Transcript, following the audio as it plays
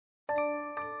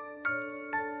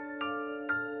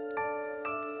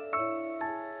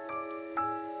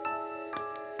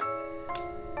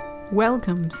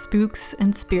Welcome, spooks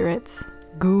and spirits,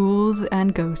 ghouls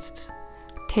and ghosts.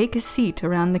 Take a seat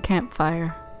around the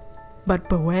campfire. But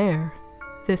beware,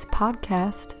 this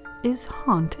podcast is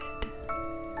haunted.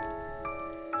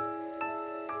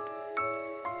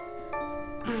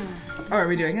 Oh, are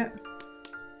we doing it?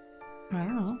 I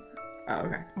don't know. Oh,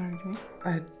 okay. What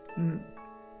are you doing?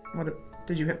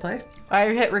 Did you hit play?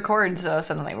 I hit record, so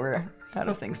suddenly we're out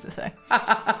of things to say.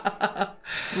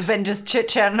 We've been just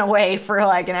chit-chatting away for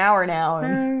like an hour now.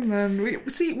 And then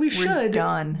we should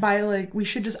done. We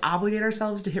should just obligate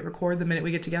ourselves to hit record the minute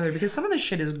we get together, because some of this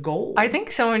shit is gold. I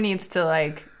think someone needs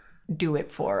to do it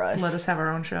for us. Let us have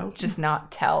our own show. Just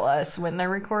not tell us when they're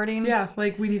recording. Yeah,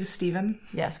 we need a Steven.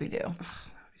 Yes, we do. That'd be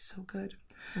so good.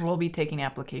 We'll be taking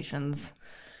applications.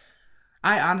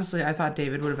 I thought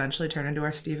David would eventually turn into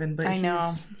our Steven, but I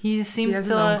know. He seems has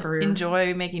his own to career.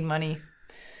 enjoy making money.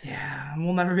 Yeah,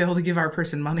 we'll never be able to give our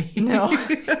person money. No.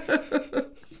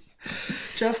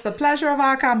 Just the pleasure of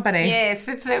our company. Yes,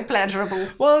 it's so pleasurable.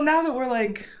 Well, now that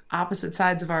we're opposite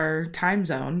sides of our time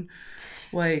zone,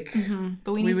 But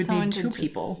we would need two to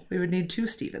people. We would need two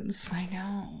Stevens. I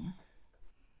know.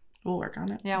 We'll work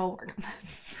on it. Yeah, we'll work on that.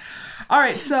 All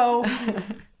right, so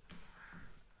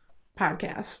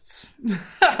podcasts.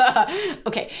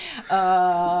 Okay.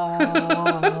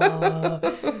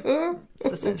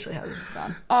 That's essentially how this has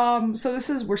gone. So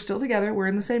we're still together. We're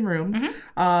in the same room.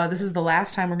 Mm-hmm. This is the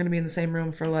last time we're going to be in the same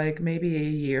room for maybe a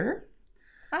year.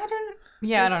 I don't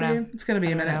know. It's going to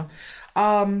be a minute.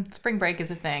 Spring break is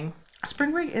a thing.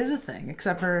 Spring break is a thing,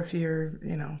 except for if you're,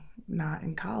 not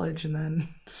in college, and then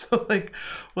so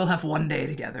we'll have one day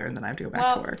together, and then I have to go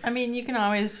back to work. I mean, you can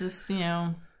always just,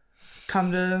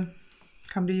 Come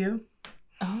to you.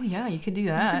 Oh yeah, you could do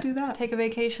that. You could do that. Take a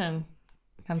vacation.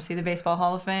 Come see the Baseball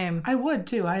Hall of Fame. I would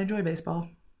too. I enjoy baseball.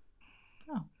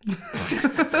 Oh.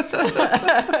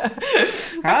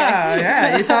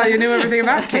 Yeah. You thought you knew everything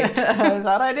about Kate. I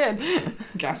thought I did.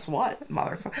 Guess what,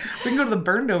 motherfucker? We can go to the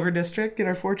burned over district, get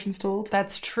our fortunes told.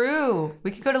 That's true.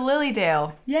 We could go to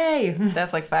Lilydale. Yay.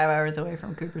 That's 5 hours away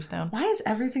from Cooperstown. Why is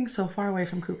everything so far away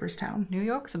from Cooperstown? New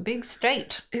York's a big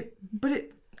state. They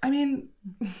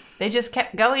They just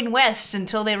kept going west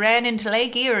until they ran into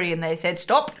Lake Erie and they said,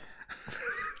 stop.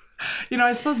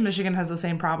 I suppose Michigan has the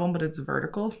same problem, but it's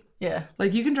vertical. Yeah.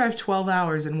 You can drive 12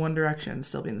 hours in one direction and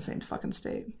still be in the same fucking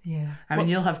state. Yeah.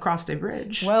 You'll have crossed a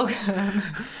bridge. Welcome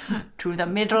to the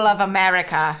middle of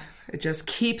America. It just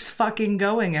keeps fucking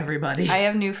going, everybody. I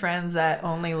have new friends that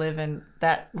only live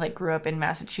grew up in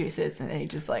Massachusetts, and they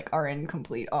just are in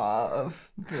complete awe of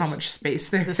how much space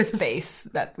there the is. space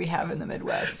that we have in the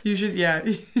Midwest. You should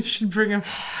bring him.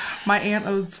 My aunt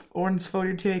owns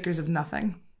 42 acres of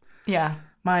nothing. Yeah.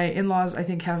 My in-laws, I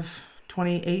think, have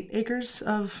 28 acres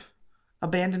of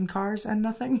abandoned cars and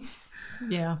nothing.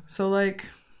 Yeah. So, we're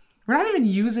not even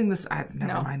using this.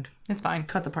 Never mind. It's fine.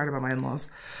 Cut the part about my in-laws.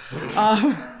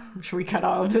 Should we cut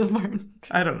all of this part?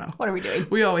 I don't know. What are we doing?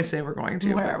 We always say we're going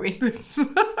to. Where are we? Who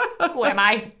am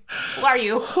I? Who are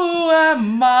you? Who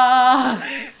am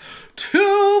I?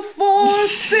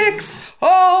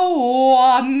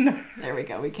 24601. There we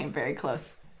go. We came very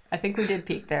close. I think we did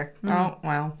peak there. Oh,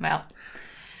 well. Well.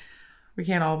 We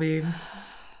can't all be...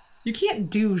 You can't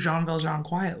do Jean Valjean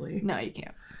quietly. No, you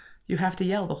can't. You have to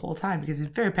yell the whole time because he's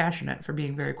very passionate for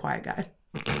being a very quiet guy.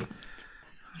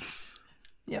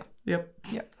 Yeah. Yep.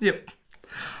 Yep. Yep.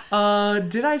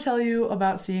 Did I tell you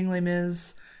about seeing Les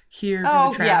Mis here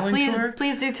for the traveling tour?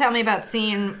 Please do tell me about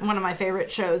seeing one of my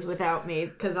favorite shows without me,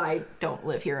 because I don't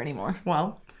live here anymore.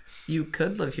 Well, you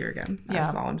could live here again.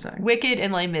 That's all I'm saying. Wicked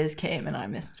and Les Mis came, and I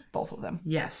missed both of them.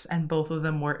 Yes, and both of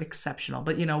them were exceptional.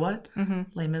 But you know what?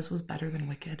 Les Mis was better than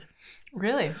Wicked.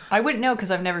 Really? I wouldn't know because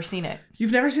I've never seen it.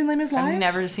 You've never seen Les Mis live? I've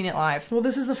never seen it live. Well,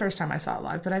 this is the first time I saw it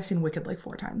live, but I've seen Wicked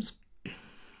 4 times.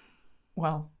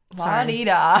 Well, sorry.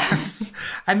 la-di-da.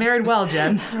 I married well,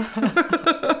 Jen.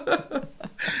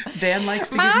 Dan likes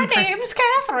to give me... My name's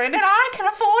Catherine, and I can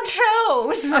afford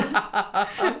shows.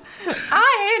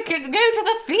 I can go to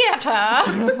the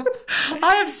theater.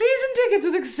 I have season tickets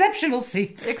with exceptional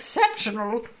seats.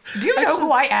 Exceptional. Do you know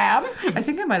who I am? I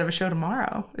think I might have a show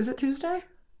tomorrow. Is it Tuesday?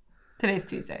 Today's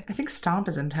Tuesday. I think Stomp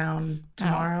is in town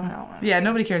tomorrow. No. Yeah,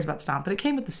 nobody cares about Stomp, but it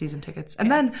came with the season tickets.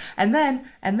 And then...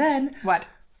 What?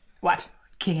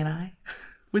 King and I.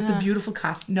 With the beautiful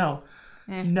costume. No.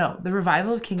 No. The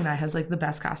revival of King and I has the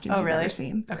best costume I've ever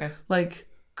seen. Okay.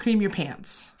 Cream your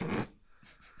pants.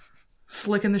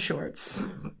 Slick in the shorts.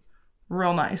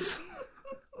 Real nice.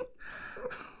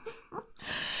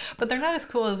 But they're not as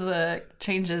cool as the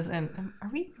changes. And are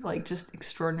we just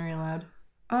extraordinarily loud?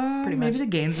 Maybe much. the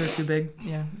gains are too big.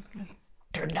 Yeah.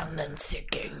 Turn down them sick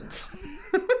gains.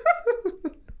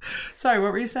 Sorry,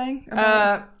 what were you saying?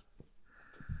 About...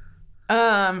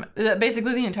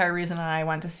 Basically the entire reason I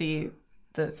went to see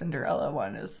the Cinderella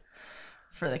one is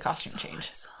for the costume change.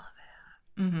 I saw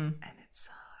that. And it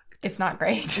sucked. It's not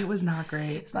great. It was not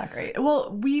great. It's not great.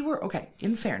 Well, we were, okay,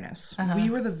 in fairness, we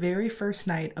were the very first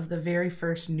night of the very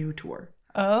first new tour.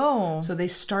 Oh. So they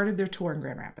started their tour in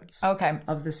Grand Rapids. Okay.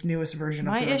 Of this newest version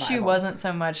of My the issue revival. wasn't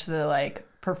so much the like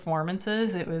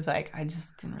performances. It was like I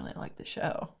just didn't really like the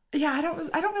show. Yeah, I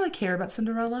don't really care about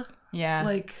Cinderella. Yeah.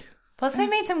 Like, Plus they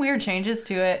made some weird changes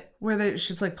to it. where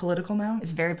it's like political now. It's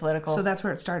very political. So that's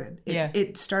where it started. Yeah.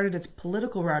 It started its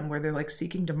political run where they're like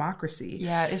seeking democracy.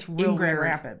 yeah, it's real in Grand weird.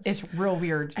 Rapids. It's real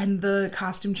weird. And the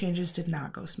costume changes did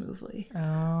not go smoothly.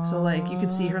 Oh. So like you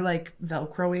could see her like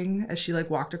Velcroing as she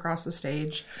like walked across the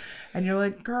stage. And you're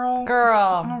like, girl.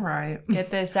 All right.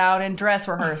 Get this out in dress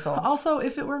rehearsal. Also,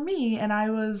 if it were me and I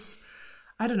was,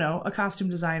 I don't know, a costume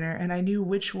designer and I knew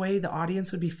which way the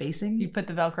audience would be facing. You put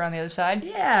the Velcro on the other side?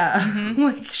 Yeah.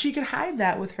 Like she could hide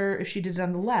that with her if she did it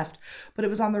on the left. But it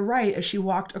was on the right as she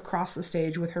walked across the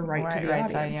stage with her right to the right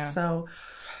audience. side, yeah. So,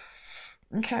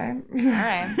 okay. All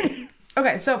right.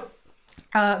 Okay, so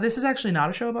this is actually not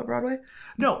a show about Broadway.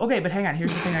 No, okay, but hang on.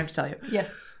 Here's the thing I have to tell you.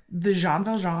 Yes. The Jean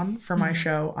Valjean for my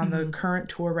show on the current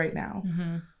tour right now.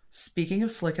 Speaking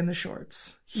of Slick in the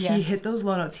Shorts, he Yes. hit those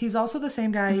low notes. He's also the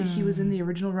same guy. He was in the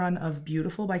original run of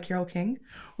Beautiful by Carole King,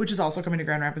 which is also coming to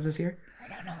Grand Rapids this year. I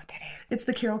don't know what that is. It's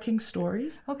the Carole King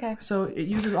story. Okay. So it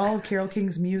uses all of Carole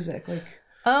King's music, like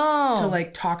Oh. to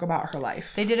like talk about her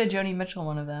life. They did a Joni Mitchell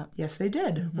one of that. Yes, they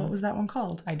did. What was that one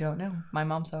called? I don't know. My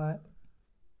mom saw it.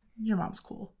 Your mom's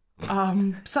cool.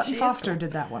 Sutton She is Foster cool.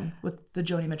 did that one with the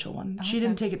Joni Mitchell one. She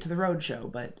didn't take it to the road show,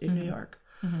 but in New York.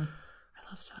 I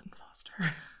love Sutton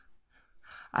Foster.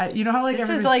 You know how like This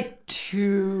is like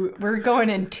we're going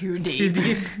in too deep. too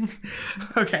deep.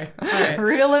 Okay, all right.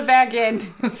 Reel it back in.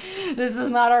 This is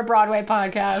not our Broadway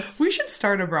podcast. We should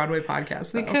start a Broadway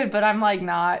podcast. Though. We could, but I'm like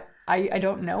not. I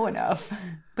don't know enough.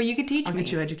 But you could teach I'll me.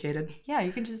 get you educated. Yeah,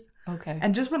 you could just okay.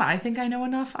 And just when I think I know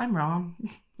enough, I'm wrong.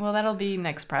 Well, that'll be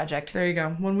next project. There you go.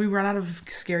 When we run out of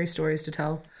scary stories to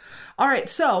tell. All right,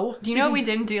 so Do you know what we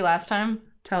didn't do last time?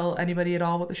 tell anybody at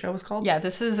all what the show was called? Yeah,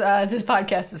 this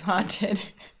podcast is haunted.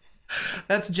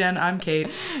 That's Jen. I'm Kate.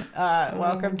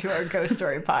 Welcome to our Ghost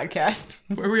Story podcast.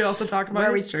 Where we also talk about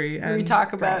Where history. we and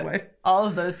talk about Broadway. all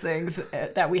of those things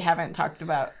that we haven't talked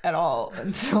about at all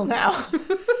until now.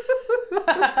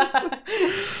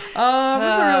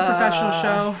 This is a real professional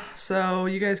show, so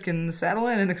you guys can saddle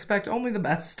in and expect only the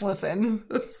best. Listen.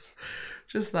 It's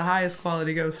just the highest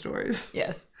quality ghost stories.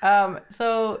 Yes.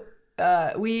 So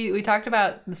we talked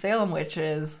about the Salem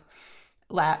witches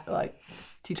like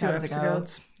two times ago.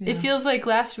 episodes. It feels like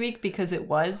last week because it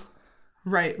was.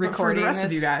 Right, but for Recording the rest of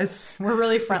this. you guys, We're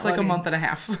really front it's like a loading. month and a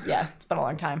half. Yeah, it's been a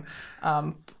long time.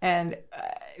 And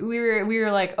we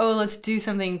were like, oh, let's do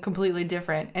something completely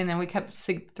different. And then we kept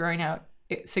throwing out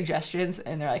suggestions,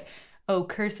 and they're like, oh,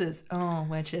 curses, oh,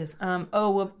 witches,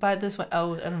 oh, what about this one?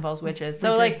 Oh, it involves witches.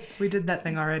 So we did that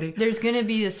thing already. there's gonna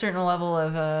be a certain level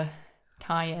of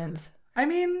tie-ins. I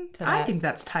mean, I that. think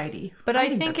that's tidy. But I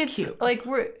think that's it's cute. like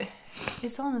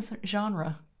it's all in this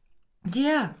genre.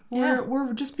 Yeah, Yeah.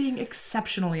 we're just being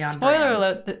exceptionally on Spoiler brand.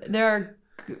 alert: there are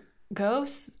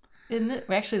ghosts in this.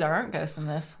 Actually, there aren't ghosts in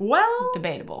this. Well,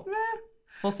 Debatable.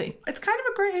 We'll see. it's kind of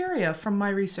a gray area from my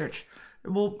research.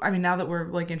 Well, I mean, now that we're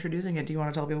like introducing it, do you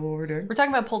want to tell people what we're doing? We're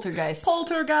talking about poltergeists.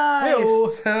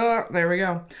 Poltergeists. There we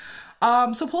go.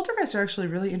 So poltergeists are actually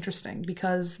really interesting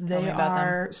because they me about them.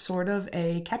 are sort of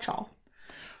a catch-all.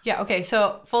 Yeah, okay,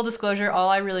 so full disclosure, all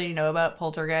I really know about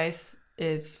poltergeists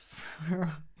is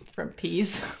from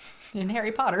Peeves in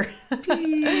Harry Potter.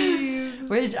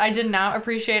 Which I did not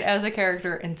appreciate as a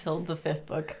character until the 5th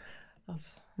book.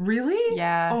 Really?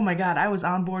 Yeah. Oh my god, I was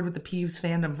on board with the Peeves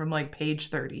fandom from like page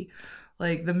 30.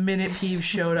 Like the minute Peeves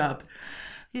showed up.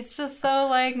 He's just so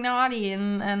like naughty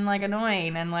and like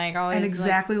annoying and like always And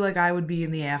exactly like I would be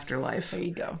in the afterlife. There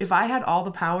you go. If I had all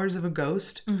the powers of a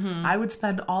ghost, I would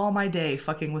spend all my day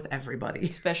fucking with everybody.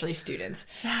 especially students.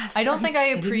 Yes. I don't are think you I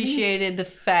kidding me? appreciated the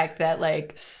fact that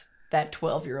like that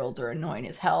 12-year-olds are annoying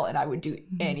as hell and I would do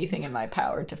anything in my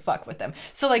power to fuck with them.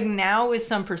 So like now with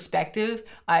some perspective,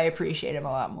 I appreciate him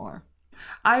a lot more.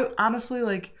 I honestly,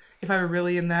 like, if I were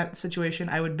really in that situation,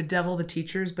 I would bedevil the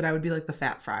teachers, but I would be like the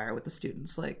fat friar with the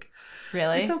students. Like,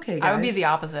 Really? It's okay, I would be guys. the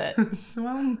opposite.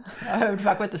 well, I would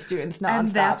fuck with the students nonstop. and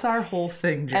that's our whole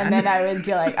thing, Jen. And then I would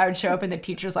be like, I would show up in the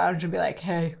teacher's lounge and be like,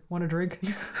 hey, want a drink?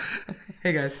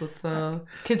 Hey guys, let's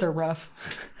Kids are rough.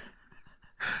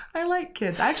 I like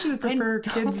kids. I actually prefer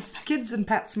don't kids and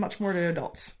pets much more to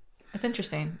adults. It's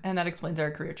interesting. And that explains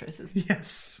our career choices.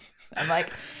 Yes. I'm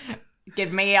like,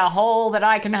 give me a hole that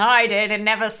I can hide in and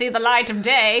never see the light of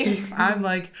day. I'm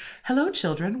like, hello,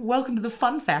 children. Welcome to the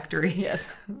fun factory. Yes.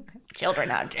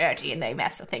 Children are dirty and they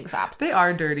mess things up. They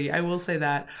are dirty. I will say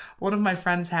that. One of my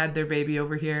friends had their baby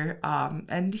over here,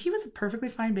 and he was a perfectly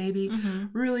fine baby.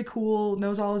 Really cool.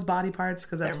 Knows all his body parts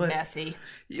because that's They're what. messy.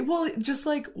 Well, just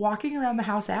like walking around the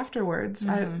house afterwards,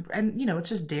 and you know, it's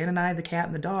just Dan and I, the cat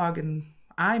and the dog, and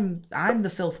I'm the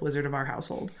filth wizard of our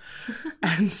household,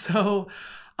 and so.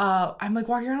 I'm like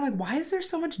walking around, I'm like, why is there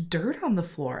so much dirt on the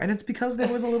floor? And it's because there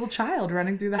was a little child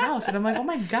running through the house. And I'm like, oh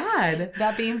my God.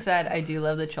 That being said, I do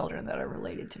love the children that are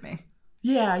related to me.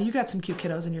 Yeah, you got some cute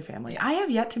kiddos in your family. I have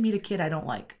yet to meet a kid I don't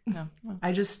like. No.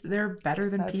 They're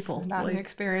better than That's people. not an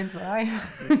experience that I have.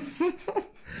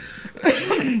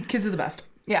 Kids are the best.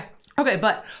 Yeah. Okay,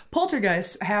 but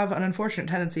poltergeists have an unfortunate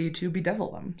tendency to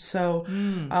bedevil them. So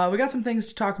we got some things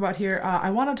to talk about here.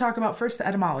 I want to talk about first the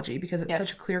etymology because it's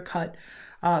such a clear-cut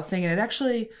thing, and it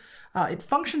actually it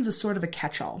functions as sort of a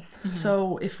catch-all.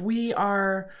 So if we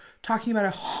are talking about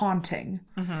a haunting,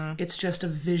 it's just a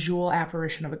visual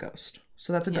apparition of a ghost.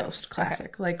 So that's a ghost,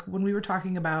 classic. Okay. Like when we were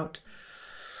talking about,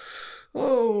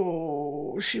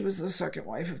 she was the second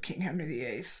wife of King Henry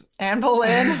VIII. Anne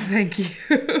Boleyn. Thank you.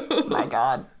 My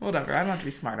God. Whatever. I don't have to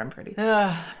be smart. I'm pretty.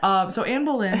 So Anne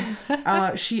Boleyn,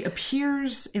 she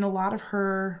appears in a lot of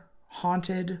her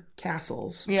haunted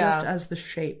castles just as the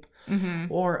shape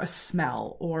or a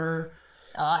smell or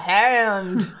a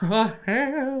hand. A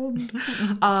hand.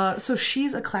 So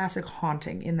she's a classic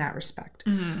haunting in that respect.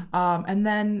 And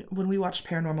then when we watched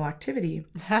Paranormal Activity,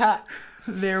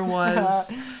 there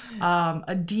was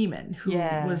a demon who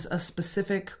was a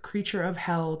specific creature of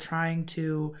hell trying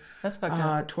to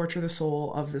torture the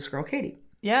soul of this girl, Katie.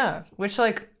 Yeah. Which,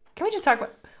 like, can we just talk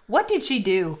about what did she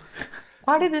do?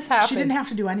 Why did this happen? She didn't have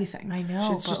to do anything. I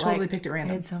know. She just totally picked it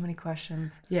random. I had so many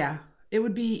questions. Yeah. It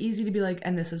would be easy to be like,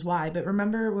 and this is why. But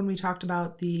remember when we talked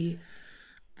about the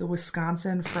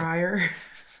Wisconsin friar?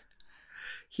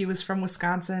 He was from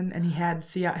Wisconsin, and he had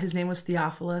his name was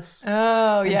Theophilus.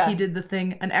 Oh, yeah. And he did the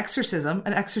thing, an exorcism.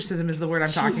 An exorcism is the word I'm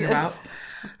talking about.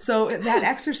 So that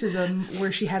exorcism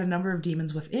where she had a number of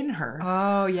demons within her.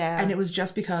 Oh, yeah. And it was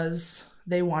just because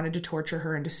they wanted to torture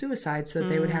her into suicide so that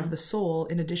they would have the soul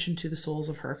in addition to the souls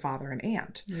of her father and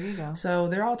aunt. There you go. So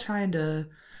they're all trying to,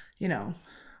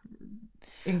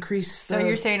 increase. So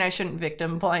you're saying I shouldn't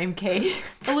victim blame Katie?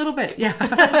 A little bit, yeah.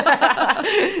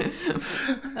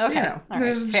 Okay.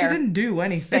 She didn't do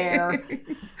anything. Fair.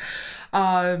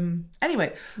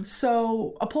 Anyway,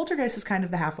 so a poltergeist is kind of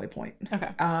the halfway point.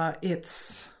 Okay.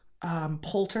 It's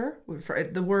polter.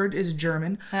 The word is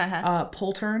German.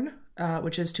 Poltern,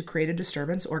 which is to create a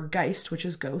disturbance, or Geist, which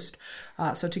is ghost.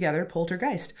 So together,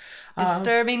 poltergeist.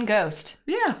 Disturbing ghost.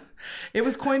 Yeah. It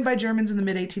was coined by Germans in the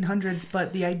mid-1800s,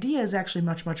 but the idea is actually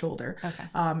much, much older. Okay.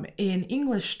 In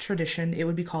English tradition, it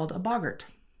would be called a boggart.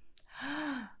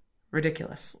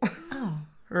 Ridiculous. Oh.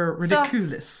 Or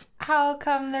ridiculous. So, how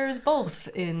come there's both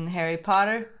in Harry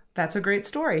Potter? That's a great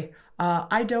story.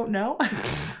 I don't know.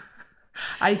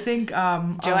 I think...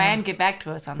 Joanne, get back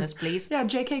to us on this, please. Yeah,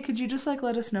 JK, could you just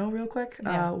let us know real quick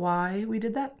why we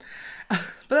did that?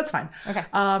 But that's fine. Okay.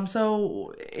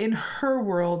 So in her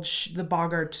world, the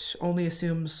boggart only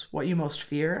assumes what you most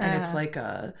fear, and it's like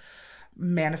a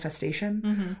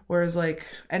manifestation. Whereas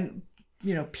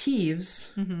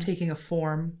Peeves taking a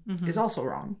form is also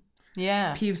wrong.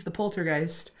 Yeah. Peeves the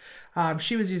poltergeist.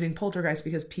 She was using poltergeist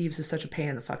because Peeves is such a pain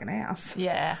in the fucking ass.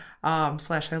 Yeah. / I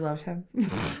love him.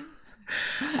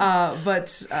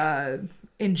 But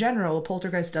in general, a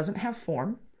poltergeist doesn't have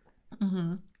form.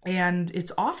 And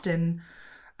it's often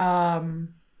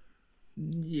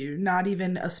not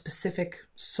even a specific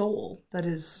soul that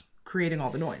is creating all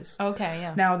the noise. Okay,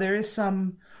 yeah. Now, there is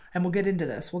some, and we'll get into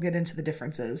this, we'll get into the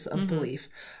differences of belief.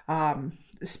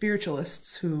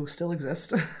 Spiritualists, who still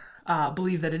exist,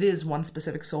 believe that it is one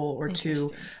specific soul or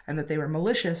two, and that they were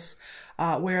malicious,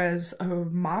 whereas a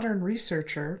modern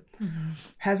researcher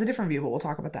has a different view, but we'll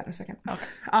talk about that in a second.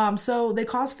 Okay. So they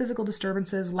cause physical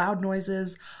disturbances, loud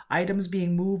noises, items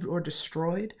being moved or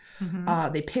destroyed.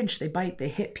 They pinch, they bite, they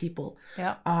hit people.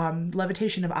 Yeah.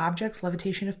 Levitation of objects,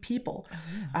 levitation of people.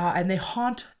 And they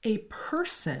haunt a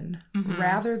person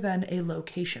rather than a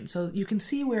location. So you can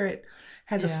see where it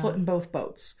has a foot in both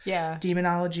boats. Yeah.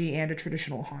 Demonology and a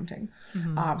traditional haunting.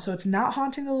 So it's not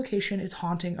haunting the location, it's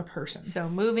haunting a person. So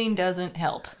moving doesn't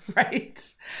help.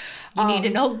 Right. You need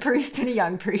an old priest and a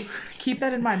young priest. Keep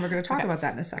that in mind. We're going to talk about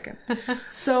that in a second.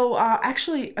 So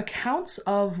actually, accounts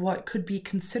of what could be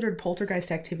considered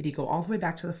poltergeist activity go all the way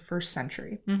back to the 1st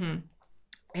century.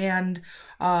 And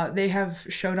they have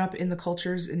shown up in the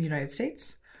cultures in the United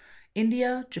States,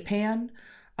 India, Japan.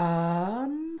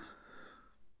 Don't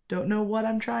know what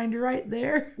I'm trying to write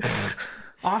there.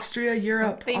 Austria,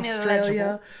 Europe, Something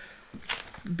Australia.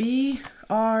 B-R-A-N,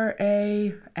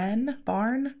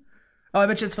 barn. Oh, I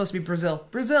bet you it's supposed to be Brazil.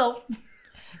 Brazil.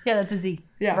 Yeah, that's a Z.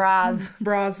 Yeah.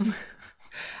 Braz.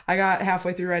 I got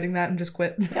halfway through writing that and just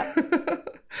quit.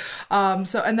 Yep.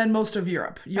 And then most of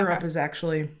Europe. Europe Okay. is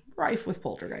actually rife with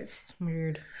poltergeists.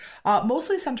 Weird.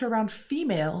 Mostly centered around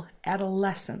female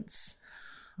adolescents.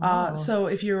 So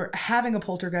if you're having a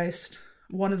poltergeist,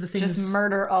 one of the things... Just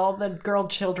murder all the girl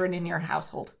children in your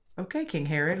household. Okay, King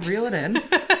Herod, reel it in.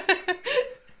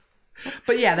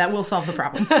 But yeah, that will solve the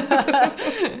problem.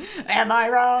 Am I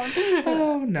wrong?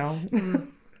 Oh, no.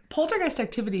 Poltergeist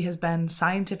activity has been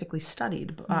scientifically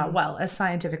studied. Well, as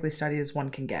scientifically studied as one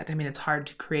can get. I mean, it's hard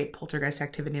to create poltergeist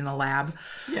activity in a lab.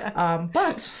 Yeah.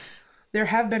 But there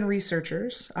have been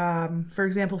researchers. For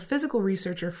example, physical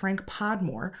researcher Frank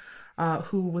Podmore,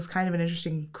 who was kind of an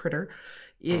interesting critter.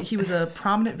 He was a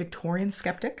prominent Victorian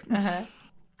skeptic.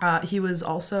 He was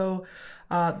also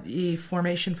the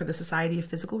formation for the Society of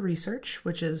Physical Research,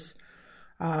 which is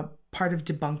part of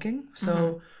debunking.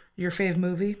 So your fave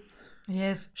movie,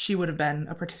 Yes. she would have been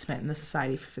a participant in the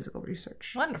Society for Physical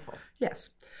Research. Wonderful.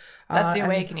 Yes. That's the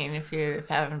awakening if you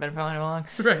haven't been following along.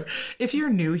 Right. If you're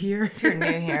new here, If you're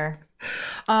new here,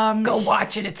 go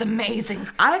watch it. It's amazing.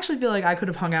 I actually feel like I could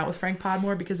have hung out with Frank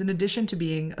Podmore because in addition to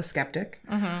being a skeptic,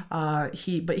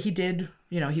 he did,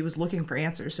 he was looking for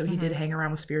answers. So he did hang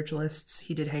around with spiritualists.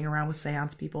 He did hang around with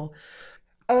seance people.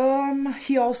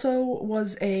 He also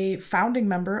was a founding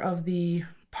member of the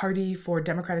Party for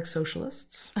Democratic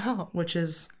Socialists, which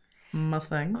is my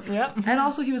thing. Yep. And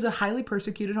also he was a highly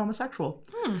persecuted homosexual.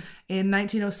 In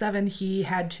 1907, he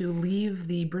had to leave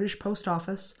the British Post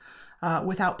Office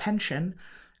without pension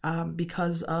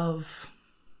because of,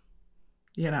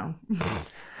 the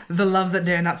love that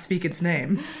dare not speak its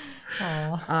name.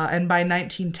 And by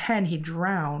 1910, he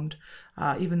drowned,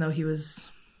 even though he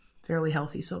was fairly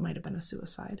healthy, so it might have been a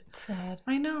suicide. Sad.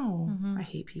 I know. I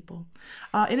hate people.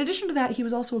 In addition to that, he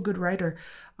was also a good writer.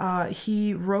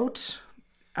 He wrote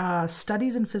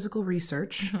Studies in Physical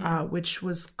Research, which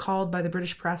was called by the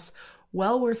British press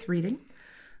well worth reading.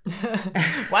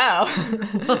 Wow.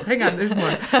 Well, hang on, there's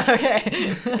more. Okay.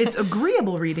 It's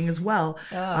agreeable reading as well.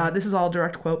 This is all a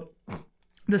direct quote.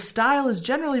 The style is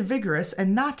generally vigorous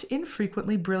and not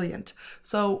infrequently brilliant.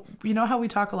 So, you know how we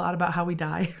talk a lot about how we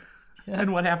die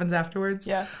and what happens afterwards?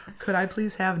 Yeah. Could I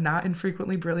please have not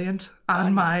infrequently brilliant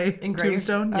on my Engraved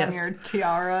tombstone? on Yes. your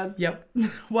tiara. Yep.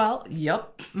 Well,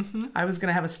 yep. I was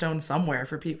gonna have a stone somewhere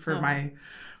for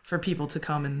people to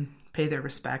come and pay their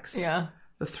respects. Yeah.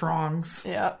 The throngs.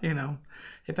 Yeah.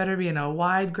 It better be in a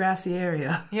wide grassy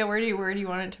area. Yeah. Where do you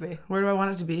want it to be? Where do I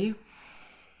want it to be?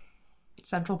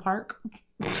 Central Park.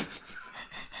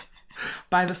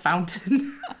 By the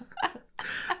fountain.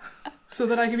 So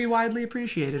that I can be widely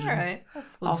appreciated. All right.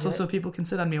 That's legit. Also so people can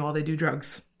sit on me while they do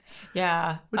drugs.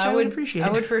 Yeah. Which I would appreciate. I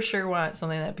would for sure want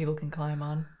something that people can climb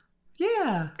on.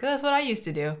 Yeah. Because that's what I used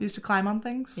to do. You used to climb on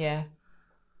things? Yeah.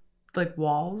 Like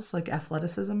walls? Like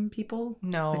athleticism people?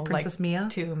 No. Like Princess Mia?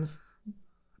 Tombs.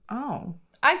 Oh.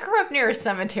 I grew up near a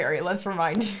cemetery. Let's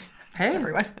remind you. Hey,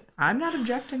 Everyone. I'm not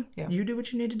objecting. Yeah. You do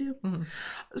what you need to do.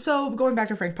 So going back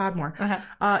to Frank Podmore,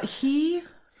 he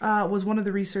was one of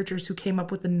the researchers who came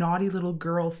up with the naughty little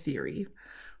girl theory,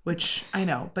 which I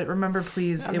know, but remember,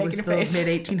 please, it was the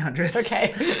mid-1800s.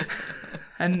 Okay.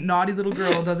 And naughty little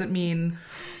girl doesn't mean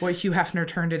what Hugh Hefner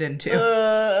turned it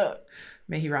into.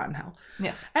 May he rot in hell.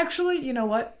 Yes. Actually, you know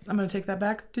what? I'm going to take that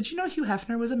back. Did you know Hugh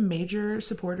Hefner was a major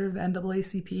supporter of the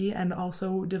NAACP and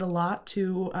also did a lot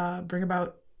to bring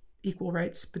about equal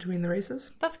rights between the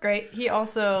races? That's great. He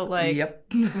also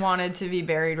wanted to be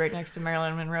buried right next to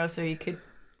Marilyn Monroe so he could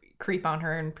creep on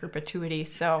her in perpetuity.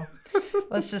 So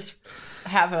let's just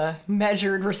have a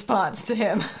measured response to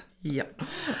him. Yep.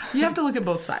 You have to look at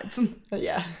both sides.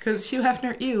 Yeah. Because Hugh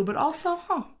Hefner, but also,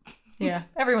 Yeah.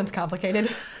 Everyone's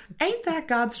complicated. ain't that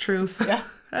God's truth? Yeah.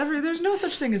 There's no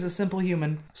such thing as a simple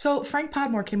human. So Frank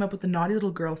Podmore came up with the naughty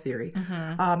little girl theory.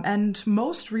 And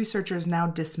most researchers now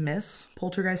dismiss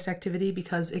poltergeist activity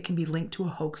because it can be linked to a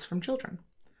hoax from children.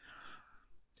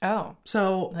 Oh.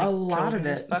 So a lot of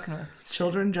it, Fucking with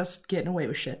children just getting away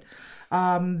with shit.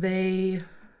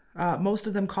 Most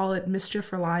of them call it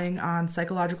mischief relying on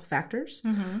psychological factors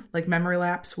like memory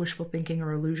lapse, wishful thinking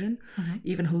or illusion,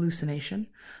 even hallucination.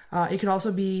 It could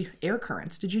also be air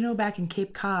currents. Did you know back in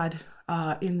Cape Cod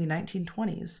in the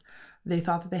 1920s, they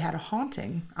thought that they had a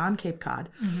haunting on Cape Cod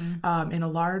in a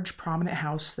large prominent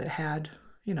house that had,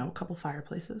 a couple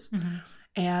fireplaces.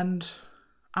 And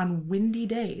on windy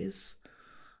days,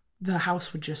 the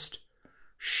house would just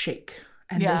shake.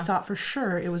 And Yeah. they thought for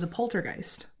sure it was a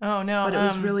poltergeist. Oh, no. But it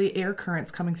was really air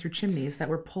currents coming through chimneys that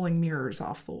were pulling mirrors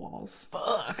off the walls.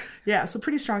 Fuck. Yeah, so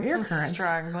pretty strong air Some currents.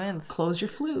 strong winds. Close your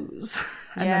flues.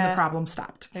 And then Yeah. the problem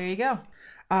stopped. There you go.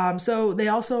 So they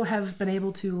also have been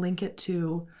able to link it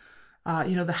to,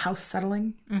 the house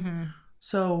settling. Mm-hmm.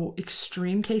 So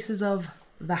extreme cases of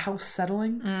the house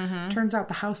settling. Mm-hmm. Turns out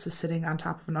the house is sitting on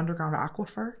top of an underground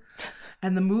aquifer.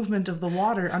 And the movement of the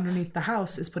water underneath the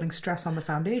house is putting stress on the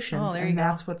foundations. And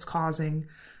that's what's causing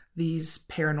these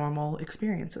paranormal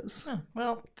experiences. Oh,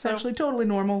 well, It's actually totally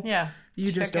normal. yeah.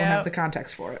 You just don't have the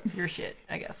context for it. Your shit,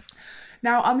 I guess.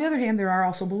 Now, on the other hand, there are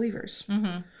also believers.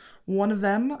 Mm-hmm. One of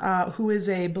them, who is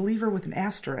a believer with an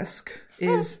asterisk,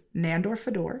 is Nandor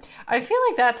Fedor. I feel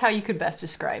like that's how you could best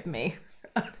describe me.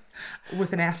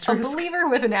 With an A asterisk. believer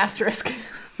with an asterisk.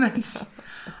 That's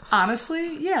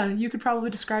honestly, yeah, you could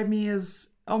probably describe me as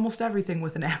almost everything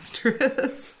with an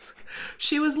asterisk.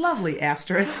 She was lovely,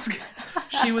 asterisk.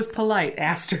 She was polite,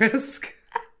 asterisk.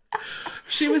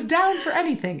 She was down for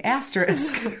anything,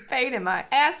 asterisk. Pain in my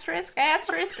asterisk,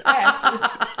 asterisk,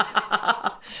 asterisk.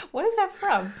 What is that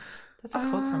from? That's a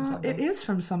quote from something. It is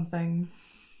from something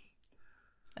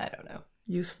I don't know.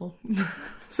 useful.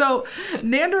 So,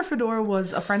 Nandor Fedor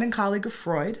was a friend and colleague of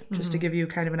Freud, just to give you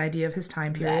kind of an idea of his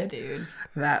time period.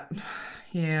 That dude.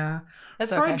 Yeah.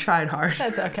 That's Freud okay. tried hard.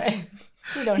 That's okay.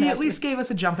 We don't He have at least gave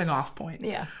us a jumping off point.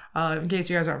 Yeah. In case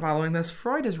you guys aren't following this,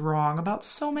 Freud is wrong about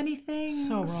so many things.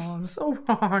 So wrong. So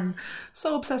wrong.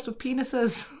 So obsessed with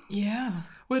penises. Yeah.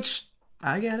 Which,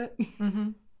 I get it. Mm-hmm.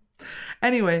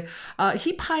 Anyway,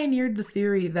 he pioneered the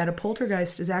theory that a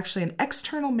poltergeist is actually an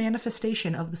external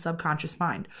manifestation of the subconscious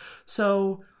mind.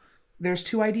 So there's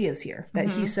two ideas here that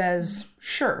he says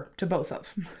sure to both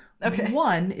of. Okay.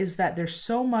 One is that there's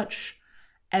so much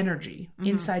energy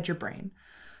inside your brain,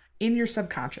 in your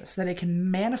subconscious, that it can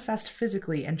manifest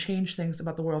physically and change things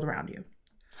about the world around you.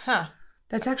 Huh.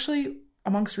 That's actually,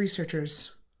 amongst researchers,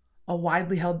 a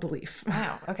widely held belief.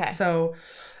 Wow. Okay. So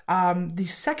the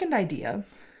second idea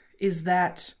is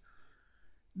that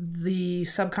the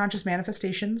subconscious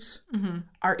manifestations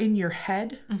are in your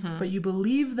head, but you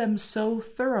believe them so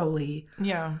thoroughly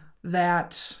Yeah.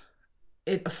 that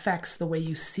it affects the way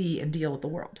you see and deal with the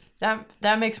world.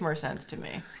 That makes more sense to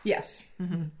me. Yes.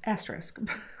 Asterisk.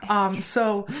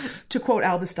 So to quote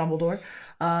Albus Dumbledore,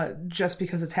 just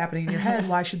because it's happening in your head,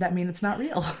 why should that mean it's not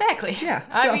real? Exactly. Yeah,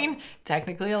 I so- mean,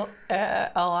 technically, a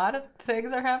lot of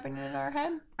things are happening in our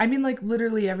head. I mean, like,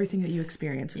 literally everything that you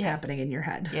experience is happening in your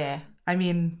head. Yeah. I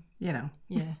mean, you know.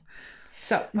 Yeah.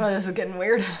 So, Well, this is getting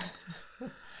weird.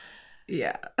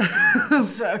 yeah.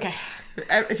 So, okay.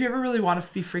 If you ever really want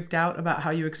to be freaked out about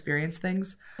how you experience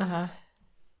things,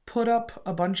 put up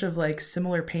a bunch of, like,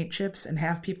 similar paint chips and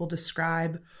have people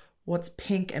describe what's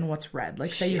pink and what's red.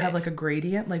 Like, say you have, like, a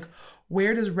gradient. Like,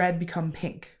 where does red become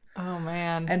pink? Oh,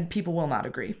 man. And people will not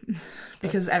agree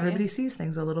because everybody sees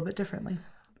things a little bit differently.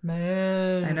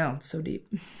 Man. I know, it's so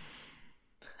deep.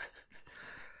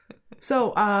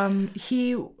 So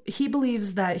he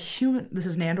believes that this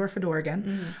is Nandor Fedor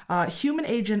again, human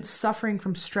agents suffering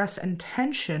from stress and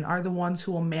tension are the ones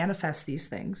who will manifest these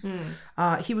things.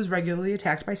 He was regularly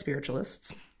attacked by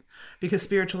spiritualists because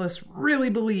spiritualists really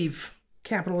believe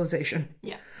capitalization.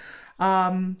 Yeah.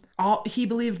 He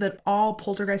believed that all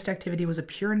poltergeist activity was a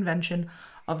pure invention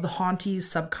of the hauntee's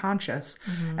subconscious,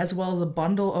 as well as a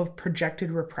bundle of projected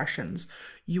repressions.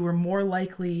 You were more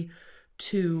likely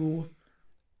to,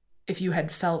 if you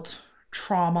had felt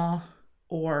trauma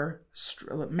or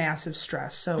massive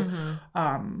stress. So,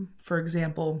 for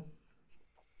example,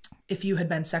 if you had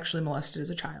been sexually molested as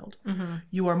a child,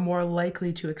 you are more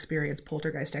likely to experience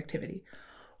poltergeist activity,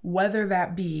 whether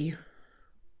that be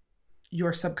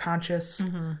your subconscious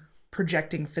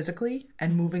projecting physically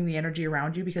and moving the energy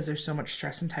around you because there's so much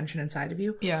stress and tension inside of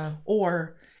you. Yeah.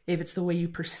 Or if it's the way you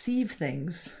perceive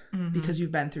things because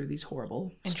you've been through these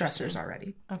horrible stressors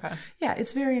already. Okay. Yeah,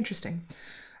 it's very interesting.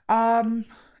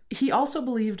 He also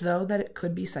believed, though, that it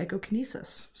could be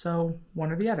psychokinesis. So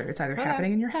one or the other. It's either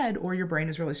happening in your head or your brain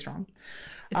is really strong.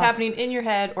 It's happening in your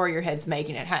head or your head's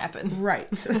making it happen. Right.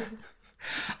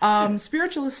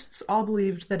 Spiritualists all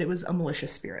believed that it was a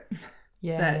malicious spirit.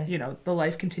 Yeah. That, you know, the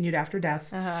life continued after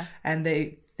death and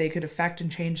they could affect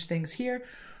and change things here.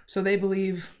 So they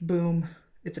believe, boom,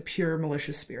 it's a pure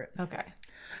malicious spirit. Okay.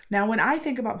 Now, when I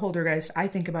think about poltergeist, I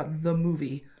think about the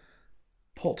movie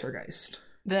Poltergeist.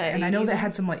 And I know that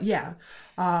had some, like, yeah.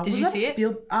 Did you see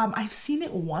it? I've seen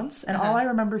it once, and all I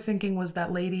remember thinking was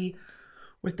that lady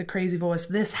with the crazy voice,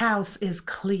 "This house is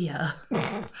clear."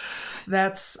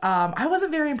 That's I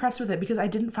wasn't very impressed with it because I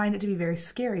didn't find it to be very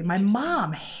scary. My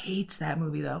mom hates that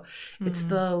movie though. It's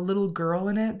the little girl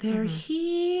in it. They're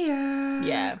here.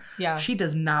 Yeah. She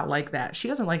does not like that. She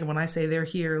doesn't like it when I say they're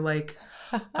here like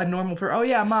a normal person. "Oh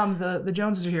yeah, Mom, the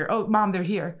Joneses are here." "Oh, Mom, they're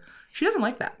here." She doesn't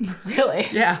like that. Really?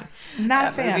 Yeah. Not a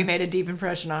That fan. movie made a deep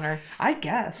impression on her. I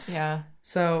guess. Yeah.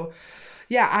 So,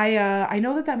 yeah, I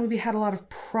know that movie had a lot of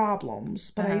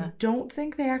problems, but I don't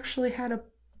think they actually had a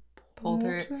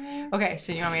Polter. Okay,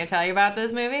 so you want me to tell you about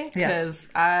this movie? Yes. Because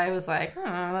I was like,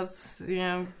 let's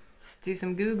do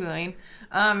some Googling.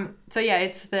 So yeah,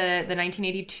 it's the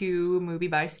 1982 movie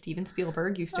by Steven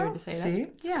Spielberg. You started to say See?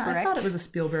 that. Yeah, correct. I thought it was a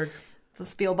Spielberg. It's a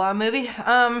Spielbaum movie.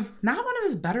 Not one of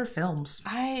his better films.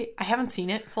 I haven't seen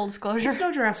it, full disclosure. It's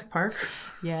no Jurassic Park,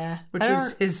 Yeah. which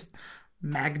is his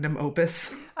magnum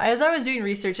opus. As I was doing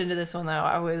research into this one, though,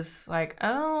 I was like,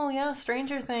 oh, yeah,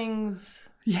 Stranger Things.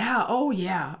 Yeah. Oh,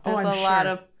 yeah. There's I'm a sure. lot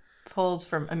of pulls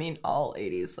from, all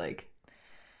 80s, like,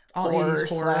 all horror 80s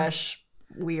horror. slash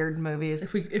weird movies.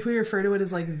 If we refer to it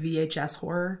as like VHS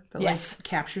horror, that Yes. like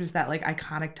captures that like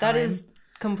iconic time. That is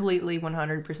completely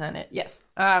 100% it. Yes.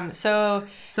 So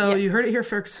You heard it here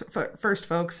first,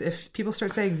 folks. If people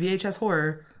start saying VHS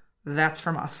horror, that's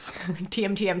from us.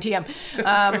 TM.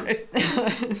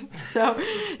 So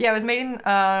yeah, it was made in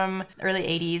early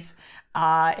 80s.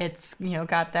 It's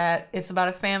got that. It's about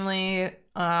a family.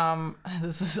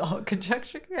 This is all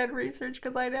conjecture and research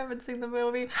because I haven't seen the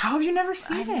movie. How have you never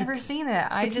seen it? I've never seen it.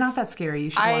 It's not that scary. You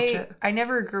should watch it. I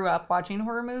never grew up watching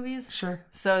horror movies. Sure.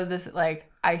 So this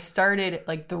I started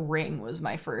The Ring was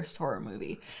my first horror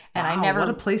movie, and Wow, what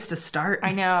a place to start.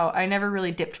 I know. I never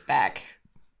really dipped back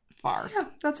far. Yeah,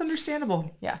 that's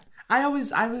understandable. Yeah. I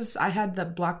had the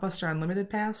Blockbuster Unlimited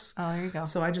pass. Oh, there you go.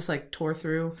 So I just tore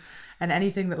through, and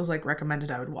anything that was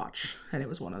recommended I would watch, and it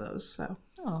was one of those. So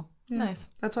Oh, yeah. nice.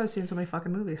 That's why I've seen so many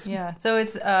fucking movies. Yeah. So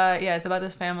it's it's about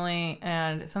this family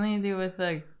and it's something to do with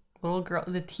the little girl,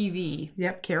 the TV.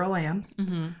 Yep, Carol Ann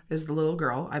is the little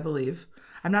girl, I believe.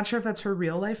 I'm not sure if that's her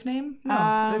real life name.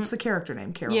 No, it's the character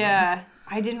name, Carol Ann. Yeah.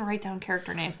 I didn't write down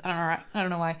character names. I don't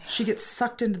know why. She gets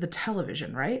sucked into the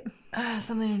television, right?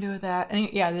 Something to do with that. And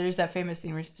yeah, there's that famous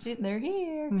scene where they're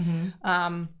here.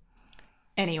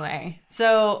 Anyway,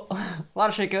 so a lot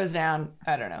of shit goes down.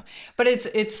 I don't know, but it's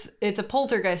a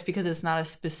poltergeist because it's not a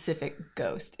specific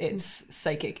ghost. It's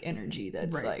psychic energy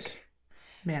that's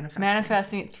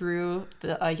manifesting through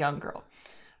a young girl.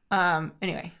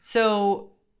 Anyway,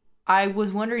 so I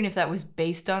was wondering if that was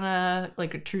based on a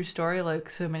true story, like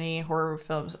so many horror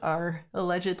films are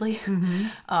allegedly,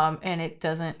 and it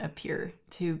doesn't appear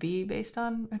to be based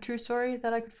on a true story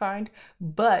that I could find,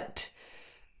 but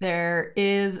there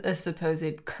is a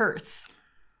supposed curse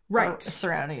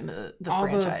surrounding the all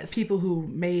franchise. The people who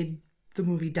made the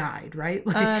movie died, right?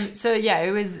 So yeah,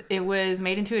 it was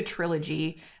made into a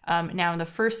trilogy. Now in the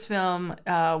first film,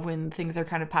 when things are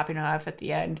kind of popping off at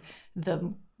the end,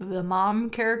 the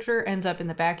mom character ends up in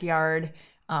the backyard,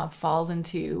 falls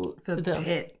into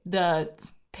the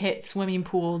pit swimming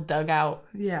pool dugout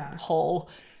hole,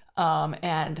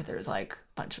 and there's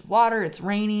bunch of water, it's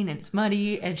raining and it's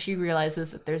muddy, and she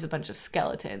realizes that there's a bunch of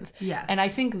skeletons. Yes. And I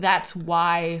think that's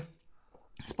why,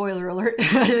 spoiler alert,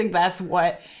 I think that's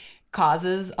what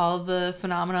causes all the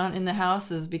phenomenon in the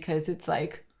house is because it's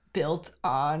built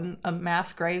on a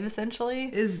mass grave essentially.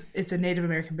 It's a Native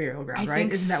American burial ground,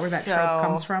 right? Isn't that where that so. trope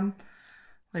comes from?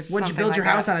 Would you build your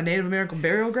house on a Native American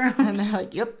burial ground? And they're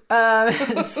like, yep.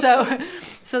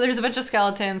 So there's a bunch of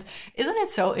skeletons. Isn't it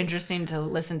so interesting to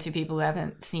listen to people who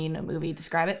haven't seen a movie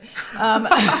describe it?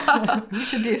 We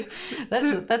should do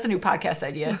that's a new podcast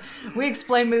idea. We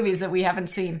explain movies that we haven't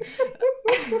seen.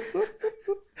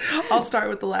 I'll start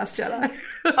with The Last Jedi.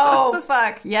 Oh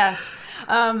fuck yes.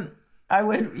 I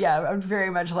would very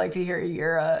much like to hear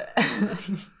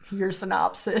your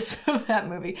synopsis of that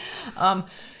movie.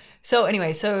 So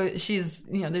anyway, so she's,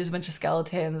 there's a bunch of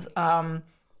skeletons.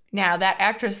 Now that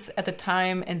actress at the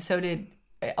time, and so did,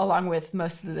 along with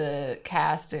most of the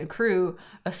cast and crew,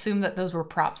 assumed that those were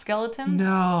prop skeletons.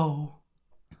 No.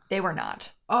 They were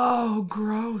not. Oh,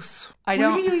 gross. Where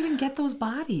do you even get those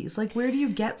bodies? Where do you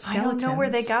get skeletons? I don't know where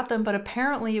they got them, but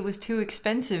apparently it was too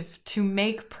expensive to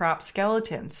make prop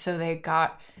skeletons, so they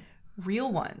got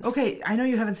real ones. Okay, I know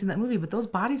you haven't seen that movie, but those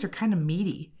bodies are kind of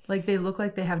meaty. They look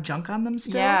like they have junk on them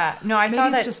still. Yeah. No, I saw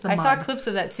that. Just I saw clips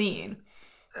of that scene.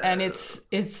 And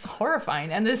it's horrifying.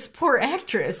 And this poor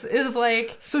actress is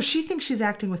So she thinks she's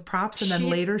acting with props, and then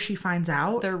later she finds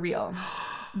out they're real.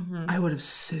 I would have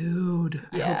sued.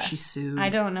 I Yeah. hope she sued. I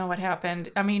don't know what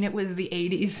happened. I mean, it was the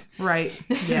 80s. Right.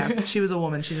 Yeah. She was a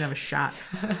woman. She didn't have a shot.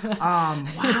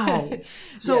 Wow.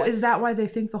 So Yeah. is that why they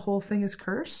think the whole thing is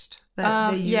cursed?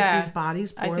 That they use these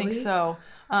bodies poorly? I think so.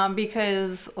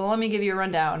 Because let me give you a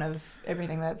rundown of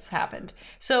everything that's happened.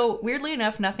 So weirdly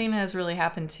enough, nothing has really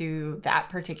happened to that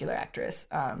particular actress.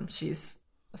 She's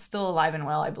still alive and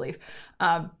well, I believe.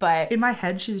 But In my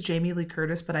head, she's Jamie Lee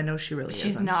Curtis, but I know she really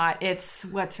she's isn't. not. It's,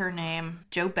 what's her name?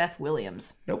 Jo Beth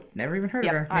Williams. Nope. Never even heard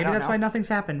Yep, of her. I Maybe don't that's know. why nothing's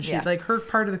happened. She Yeah. like her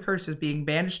part of the curse is being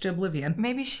banished to oblivion.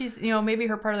 Maybe she's, maybe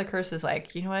her part of the curse is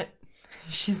like, you know what?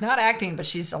 She's not acting, but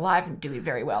she's alive and doing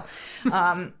very well.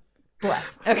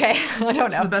 Bless. Okay. I don't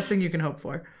It's know. the best thing you can hope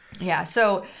for. Yeah.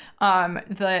 So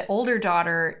the older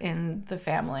daughter in the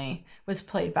family was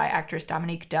played by actress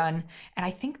Dominique Dunn. And I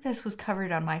think this was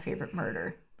covered on My Favorite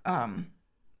Murder a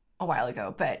while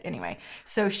ago. But anyway,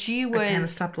 so she I kind of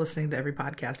was... stopped listening to every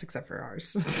podcast except for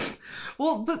ours.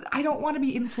 Well, but I don't want to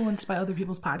be influenced by other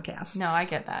people's podcasts. No, I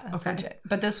get that. That's Okay. legit.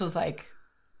 But this was like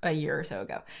a year or so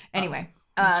ago. Anyway,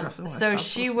 that's roughly when I so stopped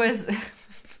she was...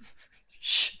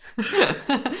 Shh.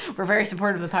 We're very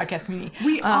supportive of the podcast community.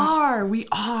 We are.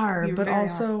 But very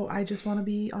also, I just want to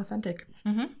be authentic.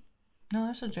 No,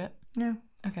 that's legit. Yeah.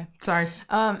 Okay. Sorry.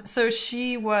 So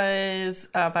she was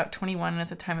about 21 at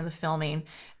the time of the filming,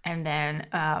 and then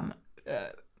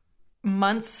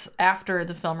months after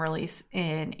the film release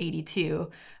in 82,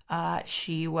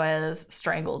 she was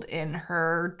strangled in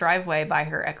her driveway by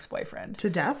her ex-boyfriend To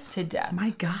death? to death. My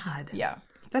God. Yeah,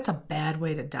 That's a bad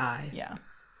way to die. yeah,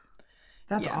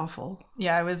 That's Yeah. awful.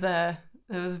 yeah. It was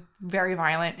very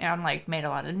violent and like made a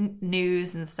lot of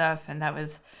news and stuff, and that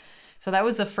was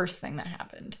the first thing that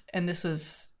happened. And this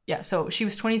was so she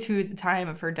was 22 at the time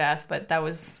of her death, but that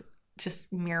was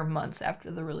just mere months after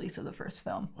the release of the first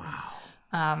film.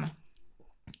 Wow.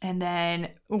 And then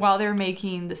while they were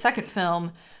making the second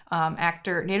film,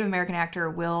 Native American actor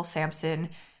Will Sampson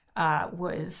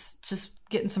was just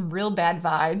getting some real bad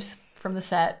vibes from the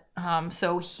set.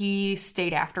 So he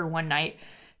stayed after one night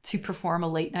to perform a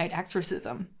late night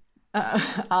exorcism.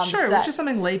 On Sure, set. which is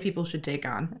something lay people should take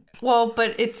on. Well,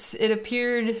 but it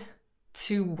appeared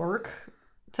to work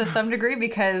to some degree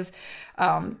because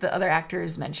the other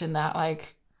actors mentioned that,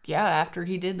 like, yeah, after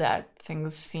he did that,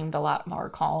 things seemed a lot more